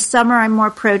 Because in the summer I'm more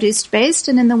produce-based,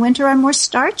 and in the winter I'm more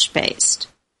starch-based.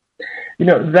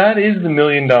 That is the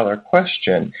million-dollar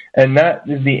question, and that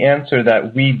is the answer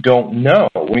that we don't know.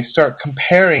 When we start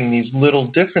comparing these little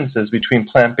differences between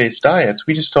plant-based diets,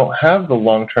 we just don't have the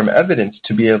long-term evidence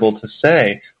to be able to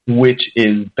say which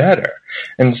is better.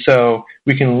 And so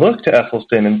we can look to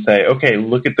Esselstyn and say, okay,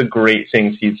 look at the great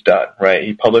things he's done, right?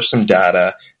 He published some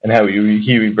data and how he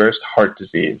reversed heart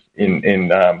disease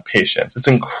in patients. It's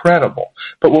incredible.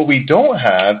 But what we don't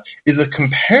have is a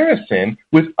comparison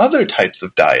with other types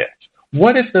of diets.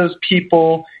 What if those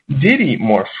people did eat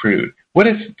more fruit? What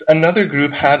if another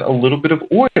group had a little bit of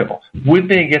oil? Would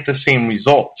they get the same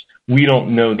results? We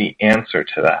don't know the answer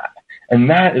to that. And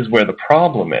that is where the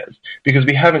problem is, because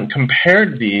we haven't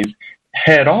compared these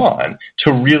head on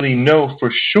to really know for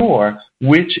sure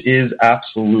which is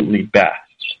absolutely best.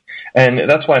 And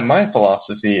that's why my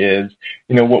philosophy is,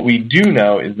 what we do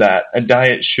know is that a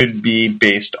diet should be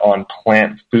based on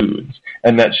plant foods,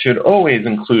 and that should always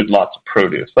include lots of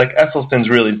produce. Like Esselstyn's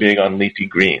really big on leafy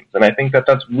greens, and I think that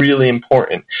that's really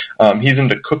important. He's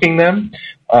into cooking them,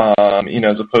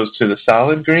 as opposed to the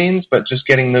salad greens, but just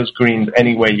getting those greens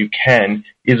any way you can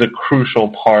is a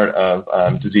crucial part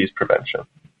of disease prevention.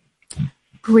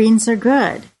 Greens are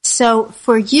good. So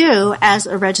for you, as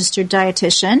a registered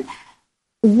dietitian,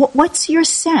 what's your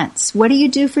sense? What do you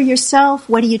do for yourself?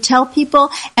 What do you tell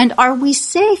people? And are we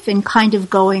safe in kind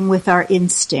of going with our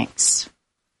instincts?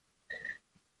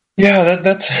 Yeah,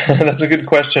 that's a good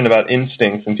question about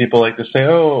instincts, and people like to say,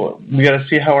 oh, we got to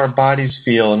see how our bodies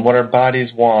feel and what our bodies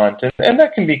want, and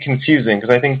that can be confusing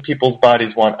because I think people's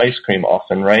bodies want ice cream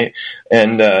often, right?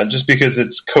 And just because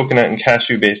it's coconut and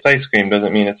cashew-based ice cream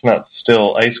doesn't mean it's not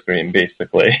still ice cream,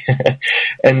 basically.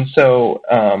 And so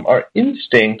our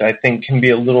instinct, I think, can be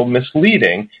a little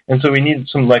misleading, and so we need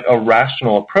a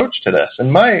rational approach to this.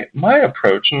 And my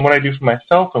approach, and what I do for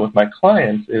myself and with my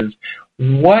clients, is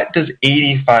what does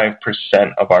 85%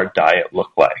 of our diet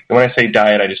look like? And when I say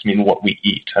diet, I just mean what we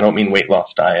eat. I don't mean weight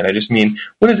loss diet. I just mean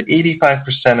what does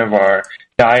 85% of our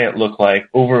diet look like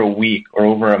over a week or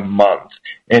over a month?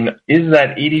 And is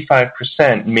that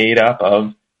 85% made up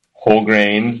of whole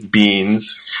grains, beans,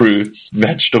 fruits,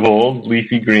 vegetables,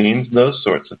 leafy greens, those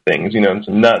sorts of things, and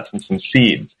some nuts and some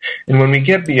seeds. And when we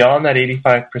get beyond that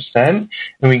 85% and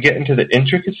we get into the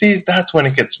intricacies, that's when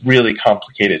it gets really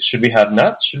complicated. Should we have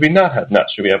nuts? Should we not have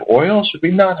nuts? Should we have oil? Should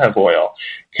we not have oil?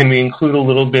 Can we include a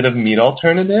little bit of meat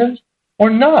alternatives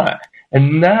or not?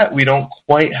 And that we don't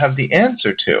quite have the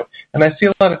answer to. And I see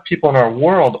a lot of people in our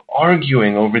world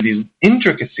arguing over these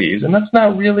intricacies, and that's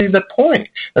not really the point.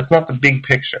 That's not the big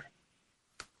picture.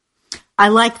 I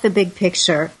like the big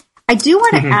picture. I do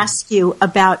want to ask you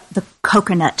about the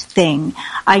coconut thing.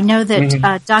 I know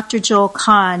that Dr. Joel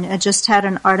Kahn just had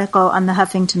an article on the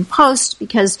Huffington Post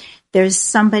because there's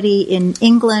somebody in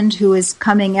England who is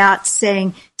coming out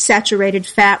saying saturated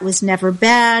fat was never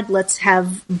bad. Let's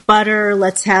have butter.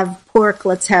 Let's have pork.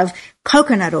 Let's have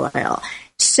coconut oil.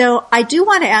 So I do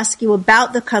want to ask you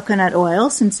about the coconut oil,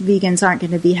 since vegans aren't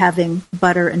going to be having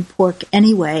butter and pork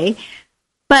anyway.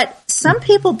 But some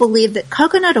people believe that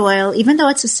coconut oil, even though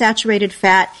it's a saturated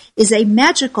fat, is a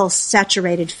magical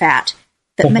saturated fat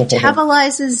that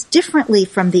metabolizes differently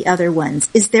from the other ones.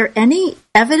 Is there any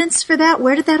evidence for that?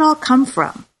 Where did that all come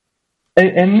from?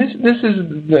 And this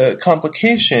is the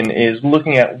complication, is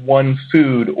looking at one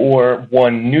food or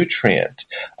one nutrient,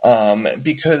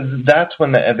 because that's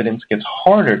when the evidence gets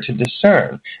harder to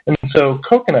discern. And so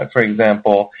coconut, for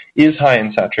example, is high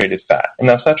in saturated fat. And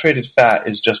now saturated fat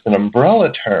is just an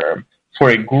umbrella term for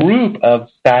a group of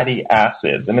fatty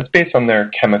acids, and it's based on their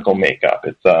chemical makeup.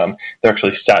 It's they're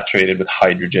actually saturated with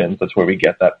hydrogens. That's where we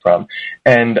get that from.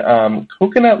 And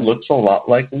coconut looks a lot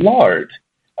like lard.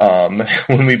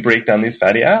 When we break down these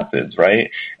fatty acids,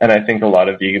 right? And I think a lot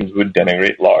of vegans would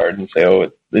denigrate lard and say, oh,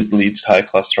 it leads to high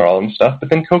cholesterol and stuff, but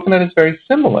then coconut is very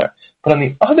similar. But on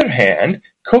the other hand,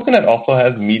 coconut also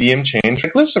has medium-chain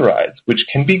triglycerides, which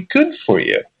can be good for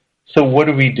you. So what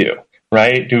do?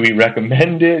 right? Do we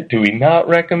recommend it? Do we not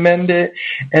recommend it?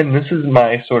 And this is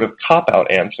my sort of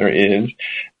cop-out answer is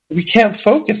we can't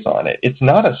focus on it. It's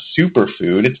not a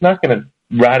superfood. It's not going to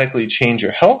radically change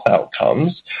your health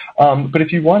outcomes. But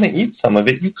if you want to eat some of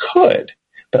it, you could.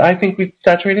 But I think with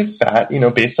saturated fat,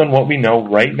 based on what we know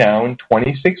right now in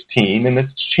 2016, and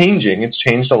it's changing, it's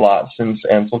changed a lot since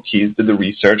Ancel Keys did the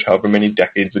research however many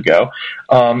decades ago,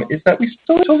 is that we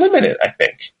still need to limit it, I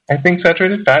think. I think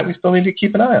saturated fat we still need to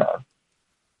keep an eye on.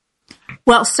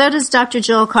 Well, so does Dr.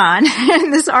 Joel Kahn.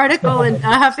 In this article in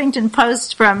Huffington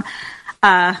Post from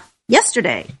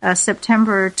yesterday,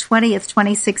 September 20th,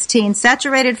 2016,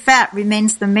 saturated fat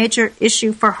remains the major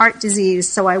issue for heart disease.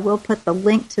 So I will put the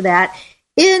link to that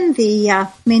in the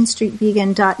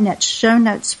MainStreetVegan.net show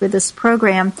notes for this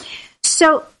program.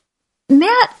 So,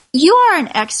 Matt, you are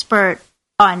an expert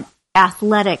on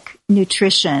athletic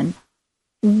nutrition.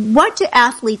 What do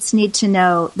athletes need to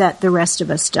know that the rest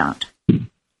of us don't?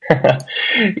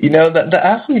 The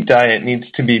athlete diet needs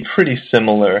to be pretty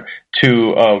similar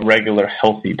to a regular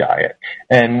healthy diet.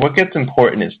 And what gets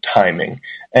important is timing.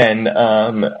 And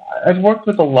I've worked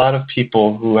with a lot of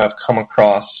people who have come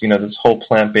across, this whole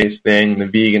plant-based thing, the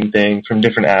vegan thing, from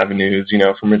different avenues,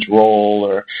 from Rich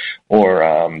Roll or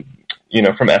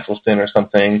from Esselstyn or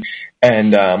something.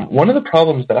 And one of the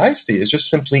problems that I see is just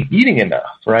simply eating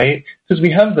enough, right? Because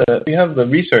we have the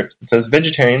research that says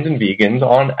vegetarians and vegans,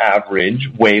 on average,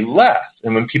 weigh less.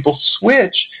 And when people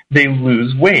switch, they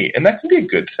lose weight. And that can be a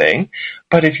good thing.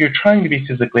 But if you're trying to be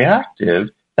physically active,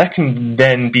 that can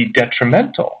then be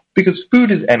detrimental. Because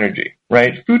food is energy,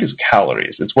 right? Food is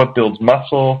calories. It's what builds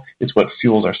muscle. It's what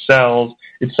fuels our cells.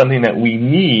 It's something that we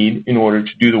need in order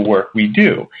to do the work we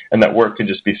do. And that work could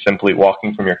just be simply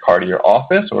walking from your car to your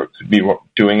office, or it could be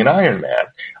doing an Ironman.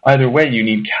 Either way, you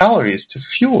need calories to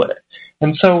fuel it.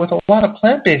 And so with a lot of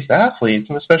plant-based athletes,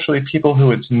 and especially people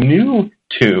who it's new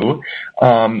to,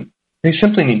 they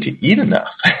simply need to eat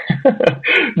enough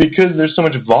because there's so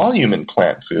much volume in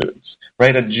plant foods.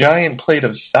 Right, a giant plate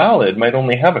of salad might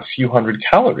only have a few hundred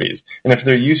calories. And if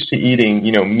they're used to eating,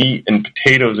 meat and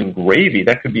potatoes and gravy,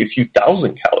 that could be a few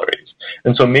thousand calories.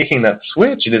 And so making that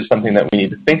switch, it is something that we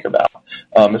need to think about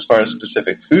as far as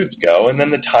specific foods go. And then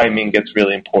the timing gets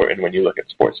really important when you look at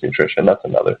sports nutrition. That's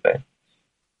another thing.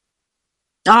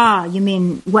 You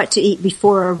mean what to eat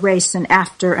before a race and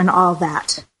after and all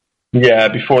that? Yeah,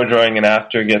 before, during, and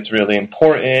after gets really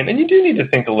important. And you do need to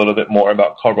think a little bit more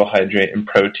about carbohydrate and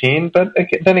protein. But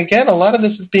then again, a lot of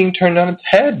this is being turned on its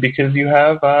head because you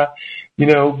have,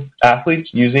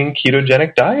 athletes using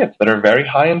ketogenic diets that are very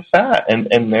high in fat, and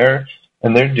they're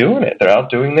doing it. They're out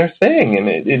doing their thing. And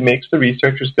it makes the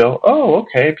researchers go, oh,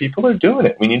 okay, people are doing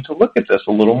it. We need to look at this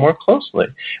a little more closely.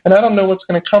 And I don't know what's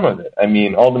going to come of it. I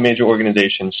mean, all the major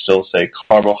organizations still say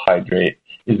carbohydrate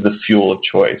is the fuel of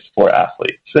choice for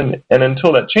athletes. And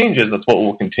until that changes, that's what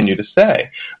we'll continue to say.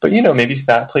 But, maybe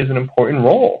fat plays an important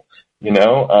role.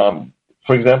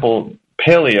 For example,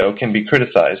 paleo can be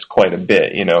criticized quite a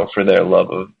bit, for their love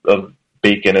of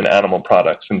bacon and animal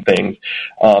products and things.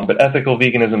 But ethical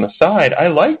veganism aside, I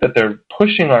like that they're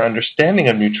pushing our understanding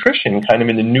of nutrition kind of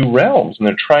into new realms, and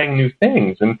they're trying new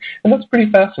things. And that's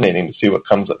pretty fascinating to see what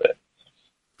comes of it.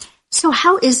 So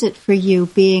how is it for you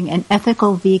being an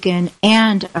ethical vegan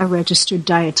and a registered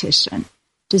dietitian?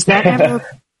 Does that ever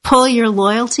pull your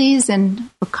loyalties in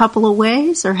a couple of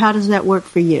ways, or how does that work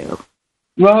for you?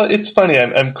 Well, it's funny.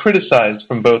 I'm criticized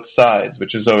from both sides,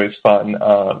 which is always fun.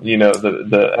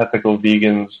 The ethical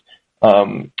vegans,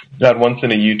 that once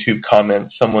in a YouTube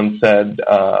comment, someone said,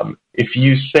 if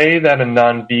you say that a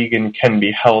non-vegan can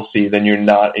be healthy, then you're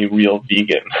not a real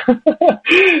vegan,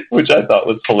 which I thought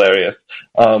was hilarious.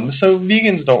 So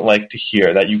vegans don't like to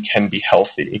hear that you can be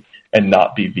healthy and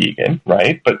not be vegan,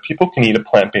 right? But people can eat a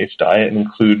plant-based diet and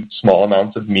include small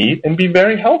amounts of meat and be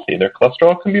very healthy. Their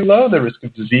cholesterol can be low, their risk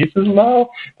of disease is low.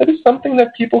 That is something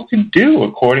that people can do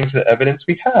according to the evidence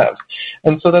we have.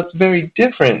 And so that's very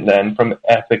different than from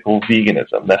ethical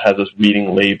veganism that has us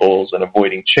reading labels and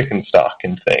avoiding chicken stock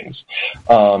and things.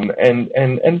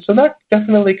 And so that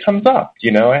definitely comes up.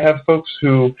 I have folks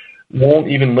who won't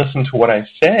even listen to what I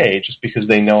say just because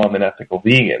they know I'm an ethical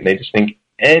vegan. They just think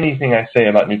anything I say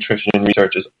about nutrition and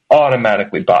research is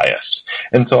automatically biased.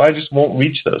 And so I just won't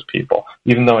reach those people,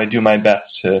 even though I do my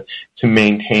best to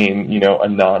maintain, a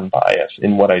non-bias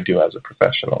in what I do as a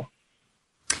professional.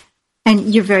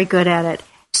 And you're very good at it.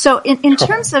 So in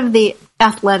terms of the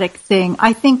athletic thing,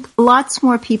 I think lots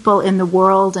more people in the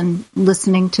world and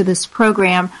listening to this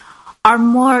program are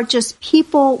more just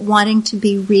people wanting to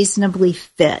be reasonably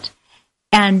fit.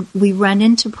 And we run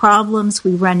into problems,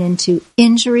 we run into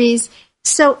injuries.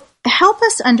 So help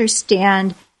us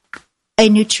understand a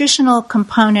nutritional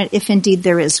component if indeed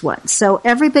there is one. So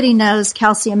everybody knows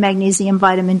calcium, magnesium,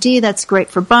 vitamin D, that's great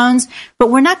for bones,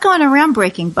 but we're not going around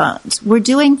breaking bones. We're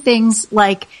doing things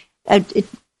like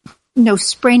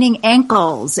spraining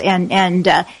ankles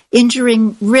and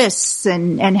injuring wrists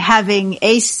and having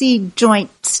AC joint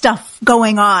stuff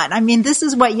going on. I mean, this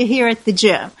is what you hear at the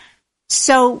gym.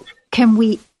 So can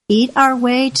we eat our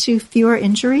way to fewer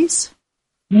injuries?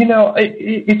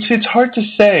 It's hard to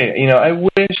say.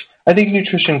 I think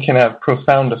nutrition can have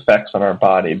profound effects on our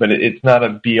body, but it's not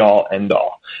a be-all,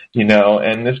 end-all,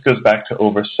 and this goes back to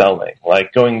overselling.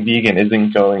 Like, going vegan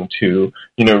isn't going to,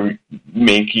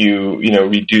 make you,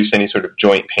 reduce any sort of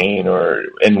joint pain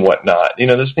and whatnot.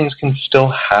 Those things can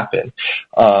still happen.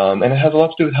 And it has a lot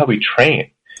to do with how we train.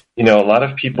 A lot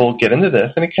of people get into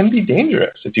this, and it can be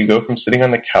dangerous if you go from sitting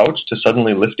on the couch to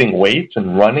suddenly lifting weights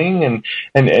and running,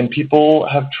 and people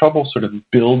have trouble sort of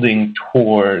building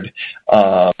toward,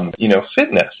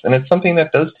 fitness. And it's something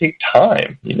that does take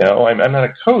time. I'm not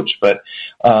a coach, but,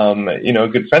 a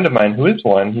good friend of mine who is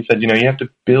one, he said, you have to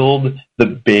build the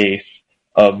base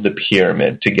of the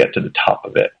pyramid to get to the top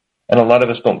of it. And a lot of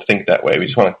us don't think that way. We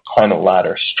just want to climb a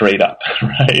ladder straight up,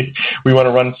 right? We want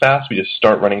to run fast. We just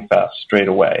start running fast straight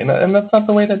away. And that's not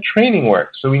the way that training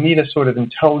works. So we need a sort of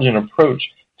intelligent approach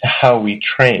to how we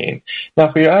train.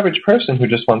 Now, for your average person who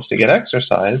just wants to get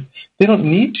exercise, they don't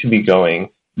need to be going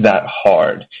that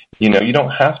hard. You don't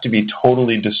have to be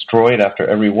totally destroyed after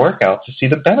every workout to see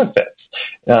the benefits.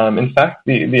 In fact,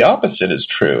 the opposite is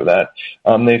true, that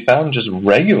they found just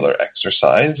regular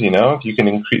exercise, if you can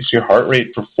increase your heart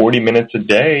rate for 40 minutes a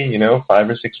day, 5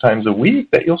 or 6 times a week,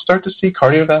 that you'll start to see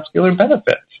cardiovascular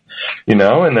benefits,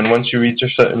 and then once you reach a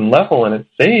certain level and it's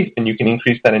safe and you can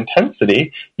increase that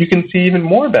intensity, you can see even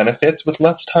more benefits with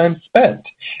less time spent.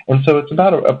 And so it's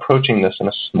about approaching this in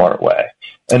a smart way.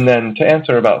 And then to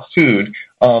answer about food,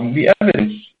 the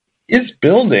evidence is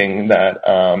building that,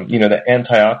 the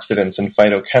antioxidants and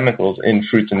phytochemicals in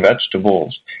fruits and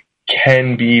vegetables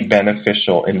can be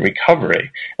beneficial in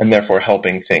recovery, and therefore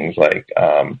helping things like,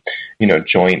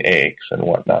 joint aches and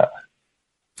whatnot.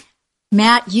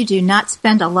 Matt, you do not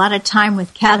spend a lot of time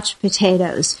with couch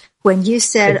potatoes. When you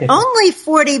said only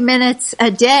 40 minutes a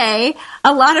day,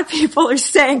 a lot of people are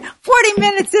saying, 40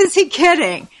 minutes, is he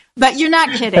kidding? But you're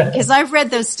not kidding, because I've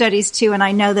read those studies too, and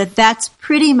I know that that's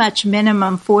pretty much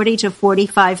minimum 40 to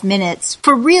 45 minutes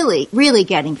for really, really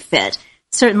getting fit.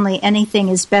 Certainly anything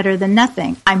is better than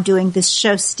nothing. I'm doing this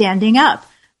show standing up.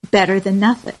 Better than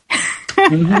nothing.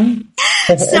 Mm-hmm.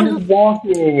 And just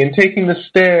walking and taking the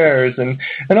stairs and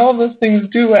all those things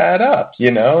do add up,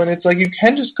 and it's like you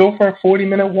can just go for a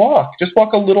 40-minute walk. Just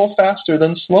walk a little faster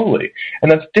than slowly.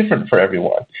 And that's different for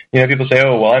everyone. People say,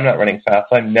 oh, well, I'm not running fast.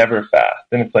 I'm never fast.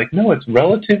 And it's like, no, it's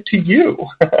relative to you.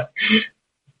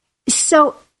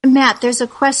 So, Matt, there's a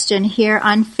question here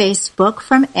on Facebook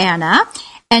from Anna.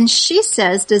 And she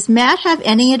says, does Matt have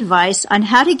any advice on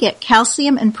how to get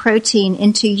calcium and protein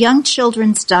into young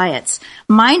children's diets?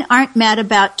 Mine aren't mad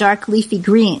about dark leafy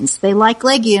greens. They like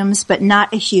legumes, but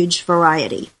not a huge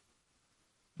variety.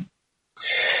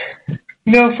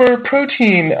 For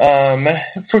protein,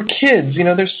 for kids,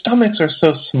 their stomachs are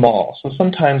so small. So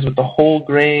sometimes with the whole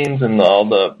grains and all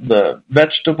the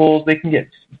vegetables,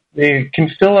 they can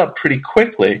fill up pretty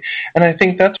quickly. And I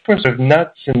think that's where sort of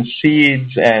nuts and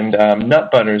seeds and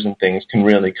nut butters and things can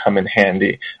really come in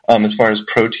handy as far as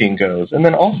protein goes. And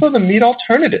then also the meat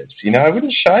alternatives. I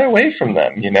wouldn't shy away from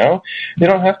them, They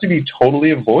don't have to be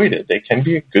totally avoided. They can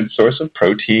be a good source of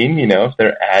protein, if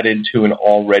they're added to an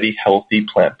already healthy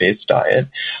plant-based diet.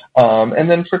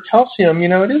 And then for calcium,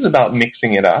 it is about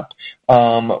mixing it up.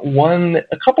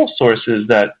 A couple sources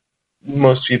that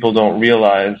most people don't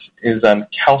realize is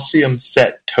calcium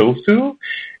set tofu.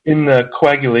 In the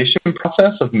coagulation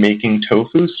process of making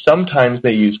tofu, sometimes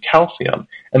they use calcium,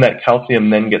 and that calcium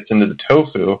then gets into the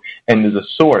tofu and is a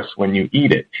source when you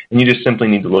eat it. And you just simply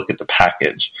need to look at the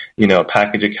package. A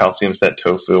package of calcium set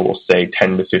tofu will say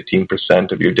 10 to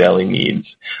 15% of your daily needs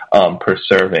per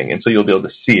serving. And so you'll be able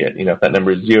to see it. If that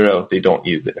number is 0, they don't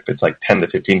use it. If it's like 10 to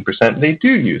 15%, they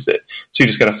do use it. So you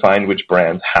just got to find which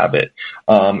brands have it.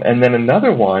 And then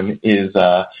another one is,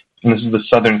 and this is the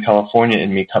Southern California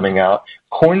in me coming out,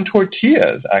 corn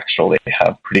tortillas actually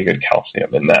have pretty good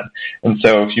calcium in them. And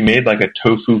so if you made like a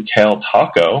tofu kale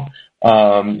taco,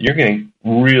 you're going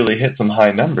to really hit some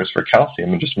high numbers for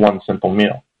calcium in just one simple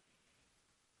meal.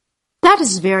 That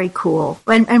is very cool.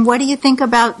 And what do you think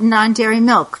about non-dairy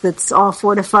milk that's all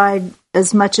fortified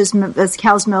as much as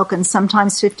cow's milk and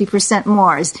sometimes 50%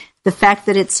 more? Is the fact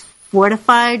that it's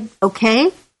fortified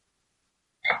okay?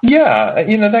 Yeah,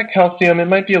 that calcium, it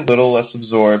might be a little less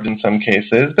absorbed in some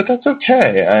cases, but that's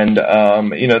okay. And,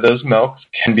 those milks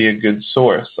can be a good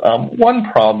source.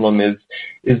 One problem is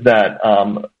that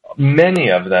many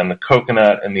of them, the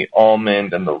coconut and the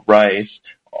almond and the rice,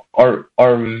 are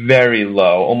very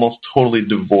low, almost totally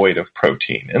devoid of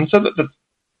protein. And so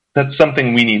that's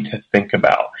something we need to think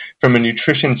about. From a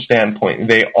nutrition standpoint,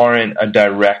 they aren't a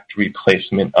direct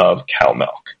replacement of cow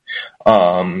milk.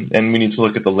 And we need to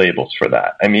look at the labels for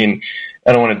that. I mean,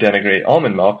 I don't want to denigrate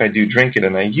almond milk. I do drink it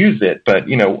and I use it, but,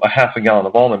 a half a gallon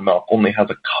of almond milk only has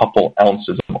a couple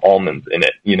ounces of almonds in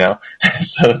it,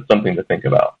 So it's something to think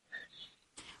about.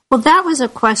 Well, that was a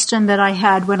question that I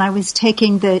had when I was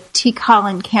taking the T.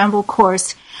 Colin Campbell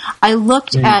course. I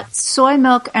looked at soy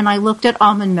milk and I looked at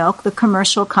almond milk, the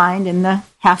commercial kind in the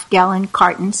half-gallon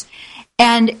cartons,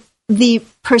 and the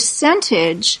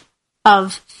percentage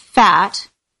of fat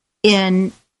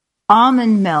in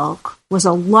almond milk was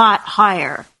a lot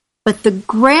higher, but the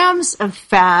grams of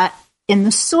fat in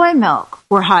the soy milk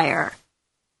were higher.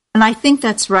 And I think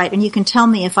that's right. And you can tell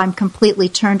me if I'm completely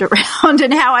turned around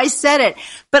in how I said it.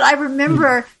 But I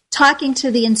remember talking to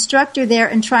the instructor there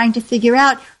and trying to figure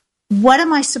out, what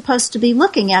am I supposed to be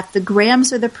looking at, the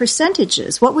grams or the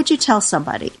percentages? What would you tell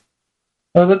somebody?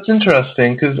 Oh, that's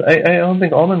interesting, because I don't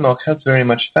think almond milk has very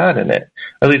much fat in it.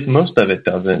 At least most of it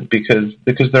doesn't,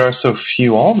 because there are so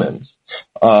few almonds.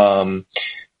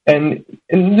 And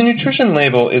the nutrition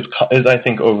label is I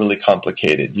think, overly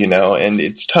complicated, and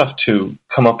it's tough to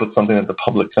come up with something that the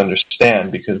public can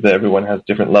understand, because everyone has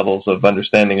different levels of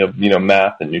understanding of,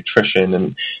 math and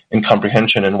nutrition and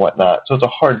comprehension and whatnot. So it's a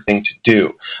hard thing to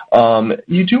do.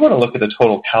 You do want to look at the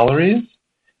total calories,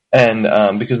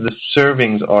 and because the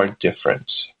servings are different,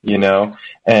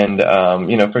 and,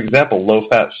 for example,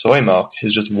 low-fat soy milk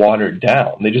is just watered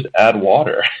down. They just add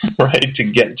water, right, to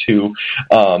get to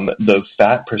the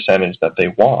fat percentage that they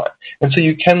want. And so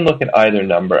you can look at either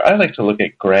number. I like to look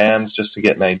at grams just to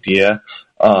get an idea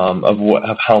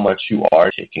of how much you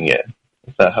are taking in,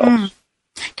 if that helps.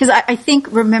 Because I think,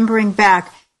 remembering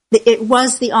back, it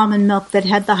was the almond milk that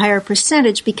had the higher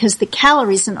percentage because the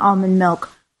calories in almond milk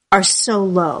are so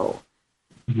low.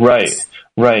 Right.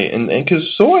 And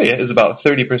because soy is about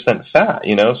 30% fat,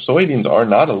 soybeans are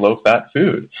not a low-fat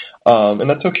food. And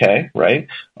that's okay, right?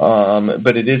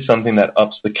 But it is something that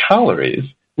ups the calories,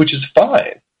 which is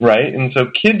fine, right? And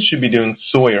so kids should be doing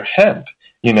soy or hemp,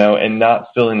 and not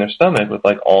filling their stomach with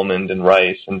like almond and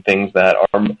rice and things that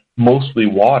are mostly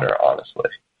water, honestly.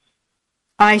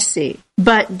 I see.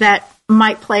 But that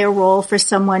might play a role for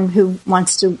someone who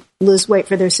wants to lose weight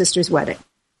for their sister's wedding.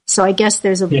 So I guess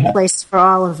there's a place for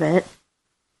all of it,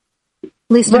 at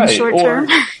least in the short term.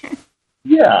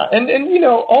 Yeah, and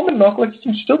almond milk, you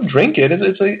can still drink it.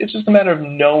 It's just a matter of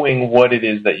knowing what it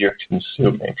is that you're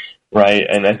consuming, right?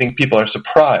 And I think people are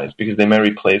surprised because they may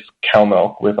replace cow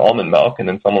milk with almond milk, and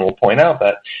then someone will point out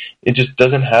that it just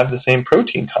doesn't have the same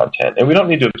protein content. And we don't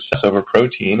need to obsess over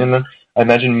protein. And I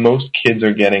imagine most kids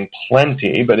are getting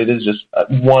plenty, but it is just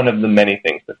one of the many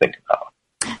things to think about.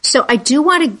 So I do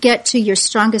want to get to your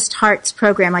Strongest Hearts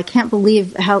program. I can't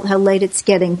believe how late it's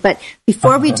getting. But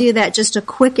before we do that, just a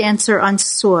quick answer on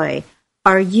soy.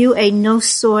 Are you a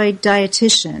no-soy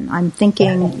dietitian? I'm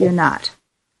thinking you're not.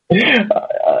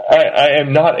 I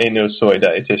am not a no-soy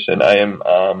dietitian.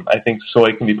 I think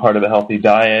soy can be part of a healthy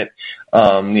diet.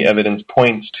 The evidence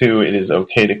points to it is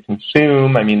okay to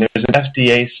consume. I mean, there's an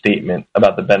FDA statement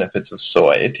about the benefits of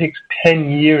soy. It takes 10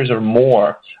 years or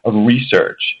more of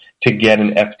research to get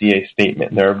an FDA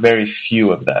statement. There are very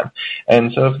few of them.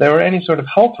 And so if there were any sort of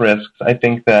health risks, I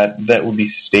think that would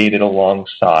be stated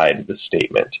alongside the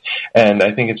statement. And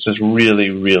I think it's just really,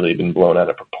 really been blown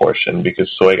out of proportion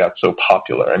because soy got so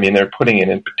popular. I mean, they're putting it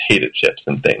in potato chips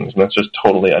and things, and that's just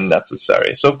totally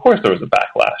unnecessary. So of course there was a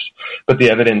backlash, but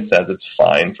the evidence says it's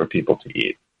fine for people to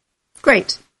eat.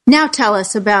 Great. Now tell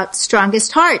us about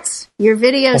Strongest Hearts, your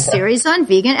video series on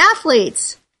vegan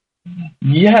athletes.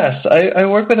 Yes, I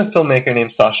work with a filmmaker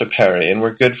named Sasha Perry, and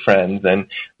we're good friends, and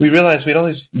we realized we had all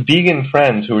these vegan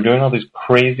friends who were doing all these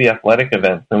crazy athletic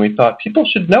events, and we thought people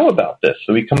should know about this,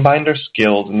 so we combined our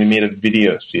skills and we made a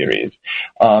video series.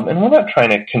 And we're not trying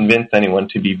to convince anyone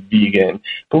to be vegan,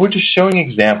 but we're just showing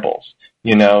examples.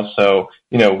 So,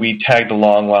 we tagged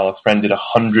along while a friend did a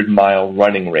 100-mile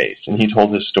running race, and he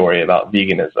told his story about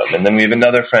veganism. And then we have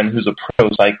another friend who's a pro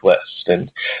cyclist.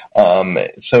 And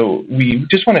so we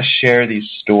just want to share these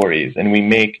stories, and we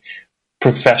make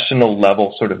professional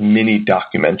level sort of mini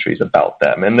documentaries about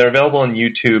them. And they're available on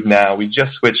YouTube now. We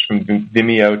just switched from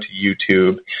Vimeo to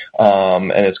YouTube,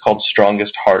 and it's called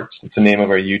Strongest Hearts. It's the name of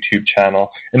our YouTube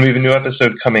channel. And we have a new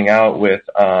episode coming out with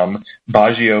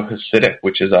Baggio Hasidic,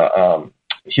 which is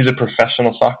he's a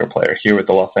professional soccer player here with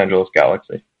the Los Angeles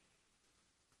Galaxy.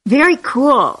 Very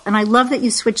cool. And I love that you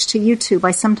switched to YouTube.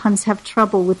 I sometimes have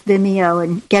trouble with Vimeo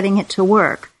and getting it to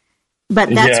work. But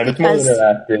that's it's more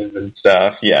interactive and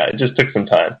stuff. Yeah, it just took some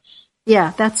time.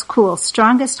 Yeah, that's cool.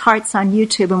 Strongest Hearts on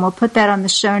YouTube, and we'll put that on the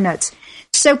show notes.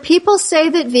 So people say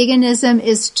that veganism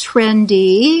is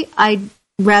trendy. I'd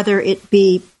rather it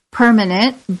be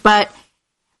permanent. But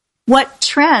what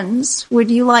trends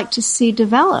would you like to see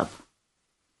develop?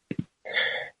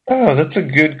 Oh, that's a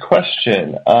good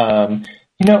question.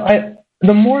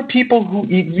 The more people who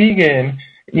eat vegan,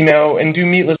 and do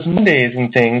meatless Mondays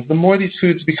and things, the more these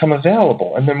foods become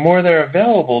available. And the more they're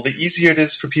available, the easier it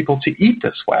is for people to eat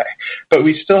this way. But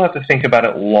we still have to think about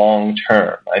it long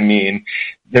term. I mean,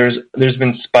 there's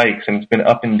been spikes and it's been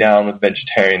up and down with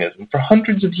vegetarianism for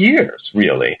hundreds of years,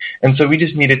 really. And so we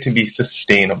just need it to be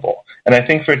sustainable. And I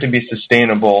think for it to be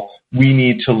sustainable, we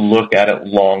need to look at it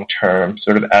long term,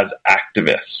 sort of as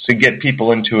activists, to get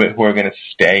people into it who are going to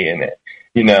stay in it.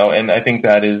 And I think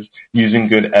that is using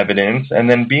good evidence and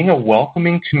then being a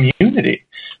welcoming community.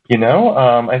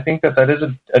 I think that is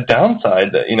a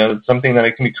downside that, it's something that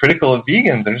I can be critical of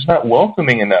vegans. They're just not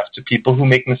welcoming enough to people who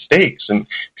make mistakes and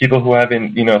people who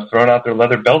haven't, thrown out their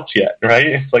leather belts yet, right?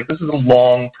 It's like, this is a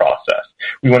long process.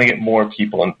 We want to get more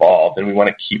people involved and we want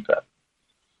to keep them.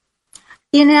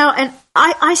 And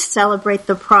I celebrate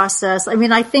the process. I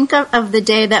mean, I think of the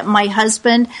day that my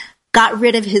husband got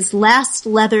rid of his last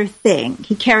leather thing.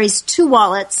 He carries 2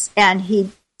 wallets, and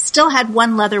he still had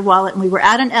one leather wallet, and we were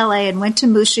out in LA and went to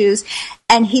Mushu's,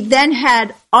 and he then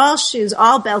had all shoes,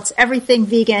 all belts, everything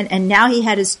vegan, and now he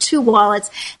had his 2 wallets,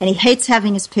 and he hates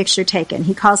having his picture taken.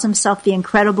 He calls himself the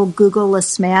incredible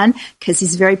Google-less man because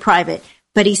he's very private.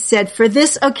 But he said, for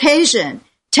this occasion,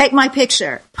 take my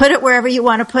picture, put it wherever you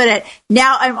want to put it.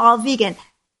 Now I'm all vegan.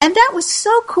 And that was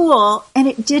so cool, and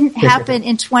it didn't happen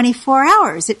in 24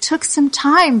 hours. It took some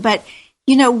time, but,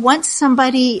 once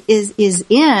somebody is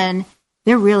in,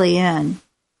 they're really in.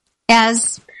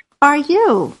 As are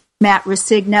you, Matt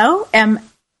Rescigno,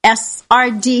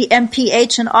 MSRD,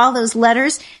 MPH, and all those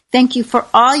letters. Thank you for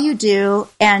all you do,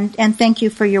 and thank you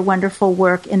for your wonderful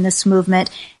work in this movement,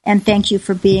 and thank you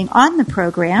for being on the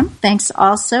program. Thanks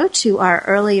also to our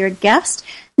earlier guest,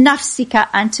 Nafsika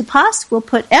Antipas. We'll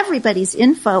put everybody's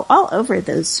info all over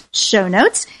those show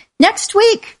notes. Next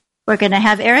week, we're going to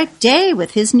have Eric Day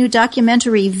with his new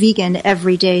documentary, Vegan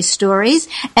Everyday Stories,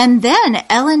 and then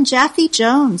Ellen Jaffe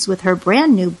Jones with her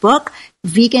brand new book,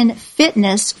 Vegan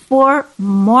Fitness for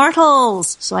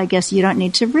Mortals. So I guess you don't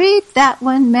need to read that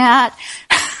one, Matt.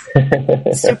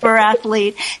 Super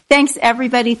athlete. Thanks,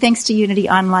 everybody. Thanks to Unity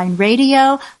Online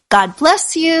Radio. God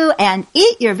bless you, and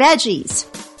eat your veggies.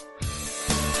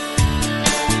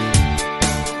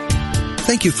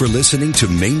 Thank you for listening to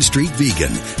Main Street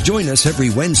Vegan. Join us every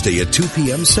Wednesday at 2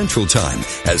 p.m. Central Time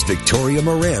as Victoria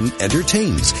Moran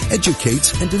entertains,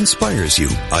 educates, and inspires you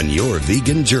on your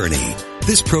vegan journey.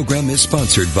 This program is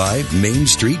sponsored by Main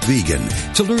Street Vegan.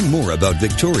 To learn more about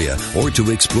Victoria or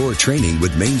to explore training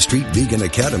with Main Street Vegan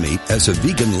Academy as a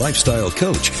vegan lifestyle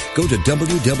coach, go to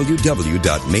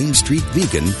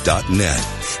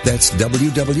www.mainstreetvegan.net. That's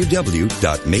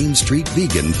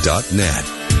www.mainstreetvegan.net.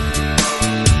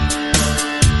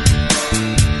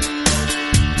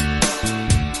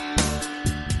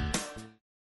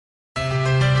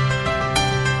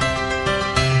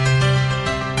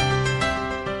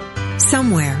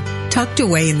 Somewhere, tucked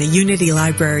away in the Unity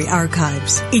Library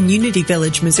archives in Unity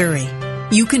Village, Missouri,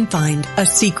 you can find a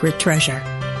secret treasure.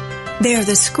 They are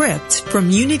the scripts from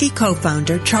Unity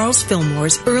co-founder Charles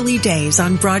Fillmore's early days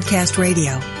on broadcast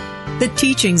radio. The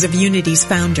teachings of Unity's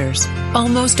founders,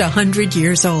 almost 100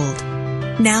 years old.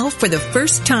 Now, for the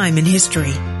first time in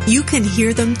history, you can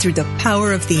hear them through the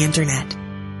power of the Internet.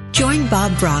 Join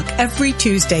Bob Brock every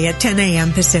Tuesday at 10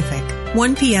 a.m. Pacific,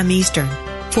 1 p.m. Eastern,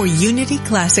 for Unity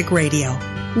Classic Radio,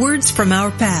 Words from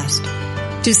Our Past.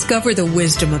 Discover the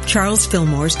wisdom of Charles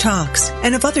Fillmore's talks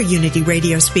and of other Unity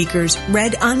radio speakers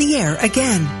read on the air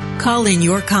again. Call in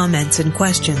your comments and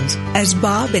questions as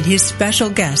Bob and his special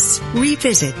guests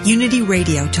revisit Unity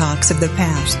radio talks of the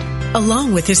past,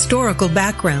 along with historical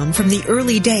background from the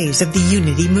early days of the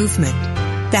Unity movement.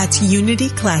 That's Unity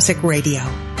Classic Radio,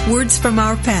 Words from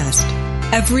Our Past,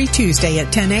 every Tuesday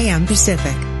at 10 a.m.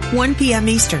 Pacific, 1 p.m.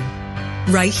 Eastern.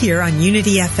 Right here on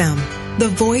Unity FM, the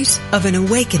voice of an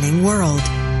awakening world.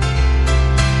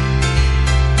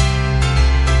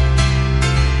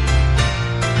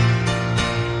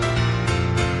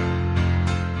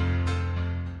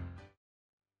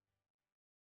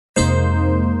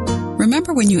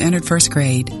 remember when you entered first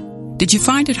grade? Did you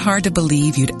find it hard to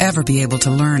believe you'd ever be able to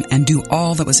learn and do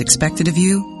all that was expected of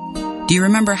you? Do you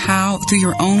remember how, through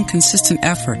your own consistent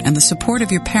effort and the support of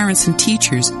your parents and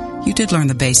teachers, you did learn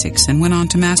the basics and went on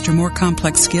to master more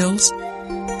complex skills?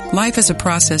 Life is a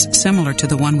process similar to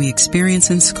the one we experience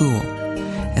in school.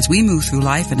 As we move through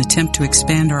life and attempt to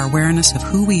expand our awareness of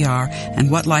who we are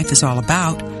and what life is all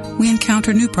about, we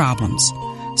encounter new problems,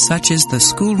 such as the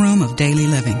schoolroom of daily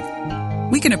living.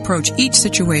 We can approach each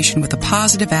situation with a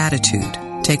positive attitude,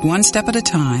 take one step at a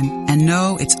time, and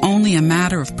know it's only a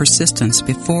matter of persistence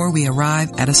before we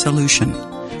arrive at a solution.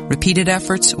 Repeated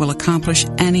efforts will accomplish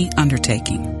any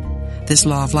undertaking. This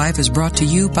law of life is brought to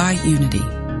you by Unity.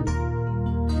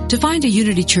 To find a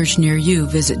Unity Church near you,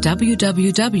 visit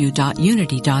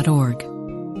www.unity.org.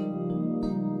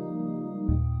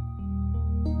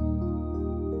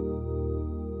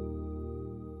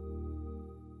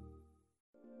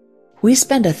 We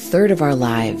spend a third of our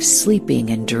lives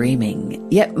sleeping and dreaming,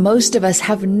 yet most of us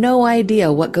have no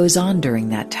idea what goes on during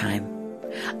that time.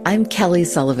 I'm Kelly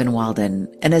Sullivan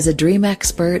Walden, and as a dream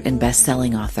expert and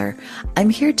best-selling author,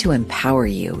 I'm here to empower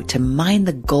you to mine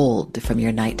the gold from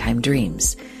your nighttime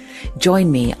dreams.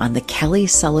 Join me on the Kelly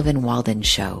Sullivan Walden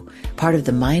Show, part of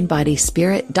the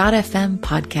MindBodySpirit.fm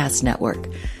podcast network,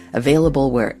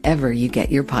 available wherever you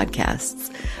get your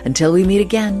podcasts. Until we meet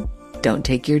again, don't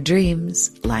take your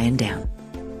dreams lying down.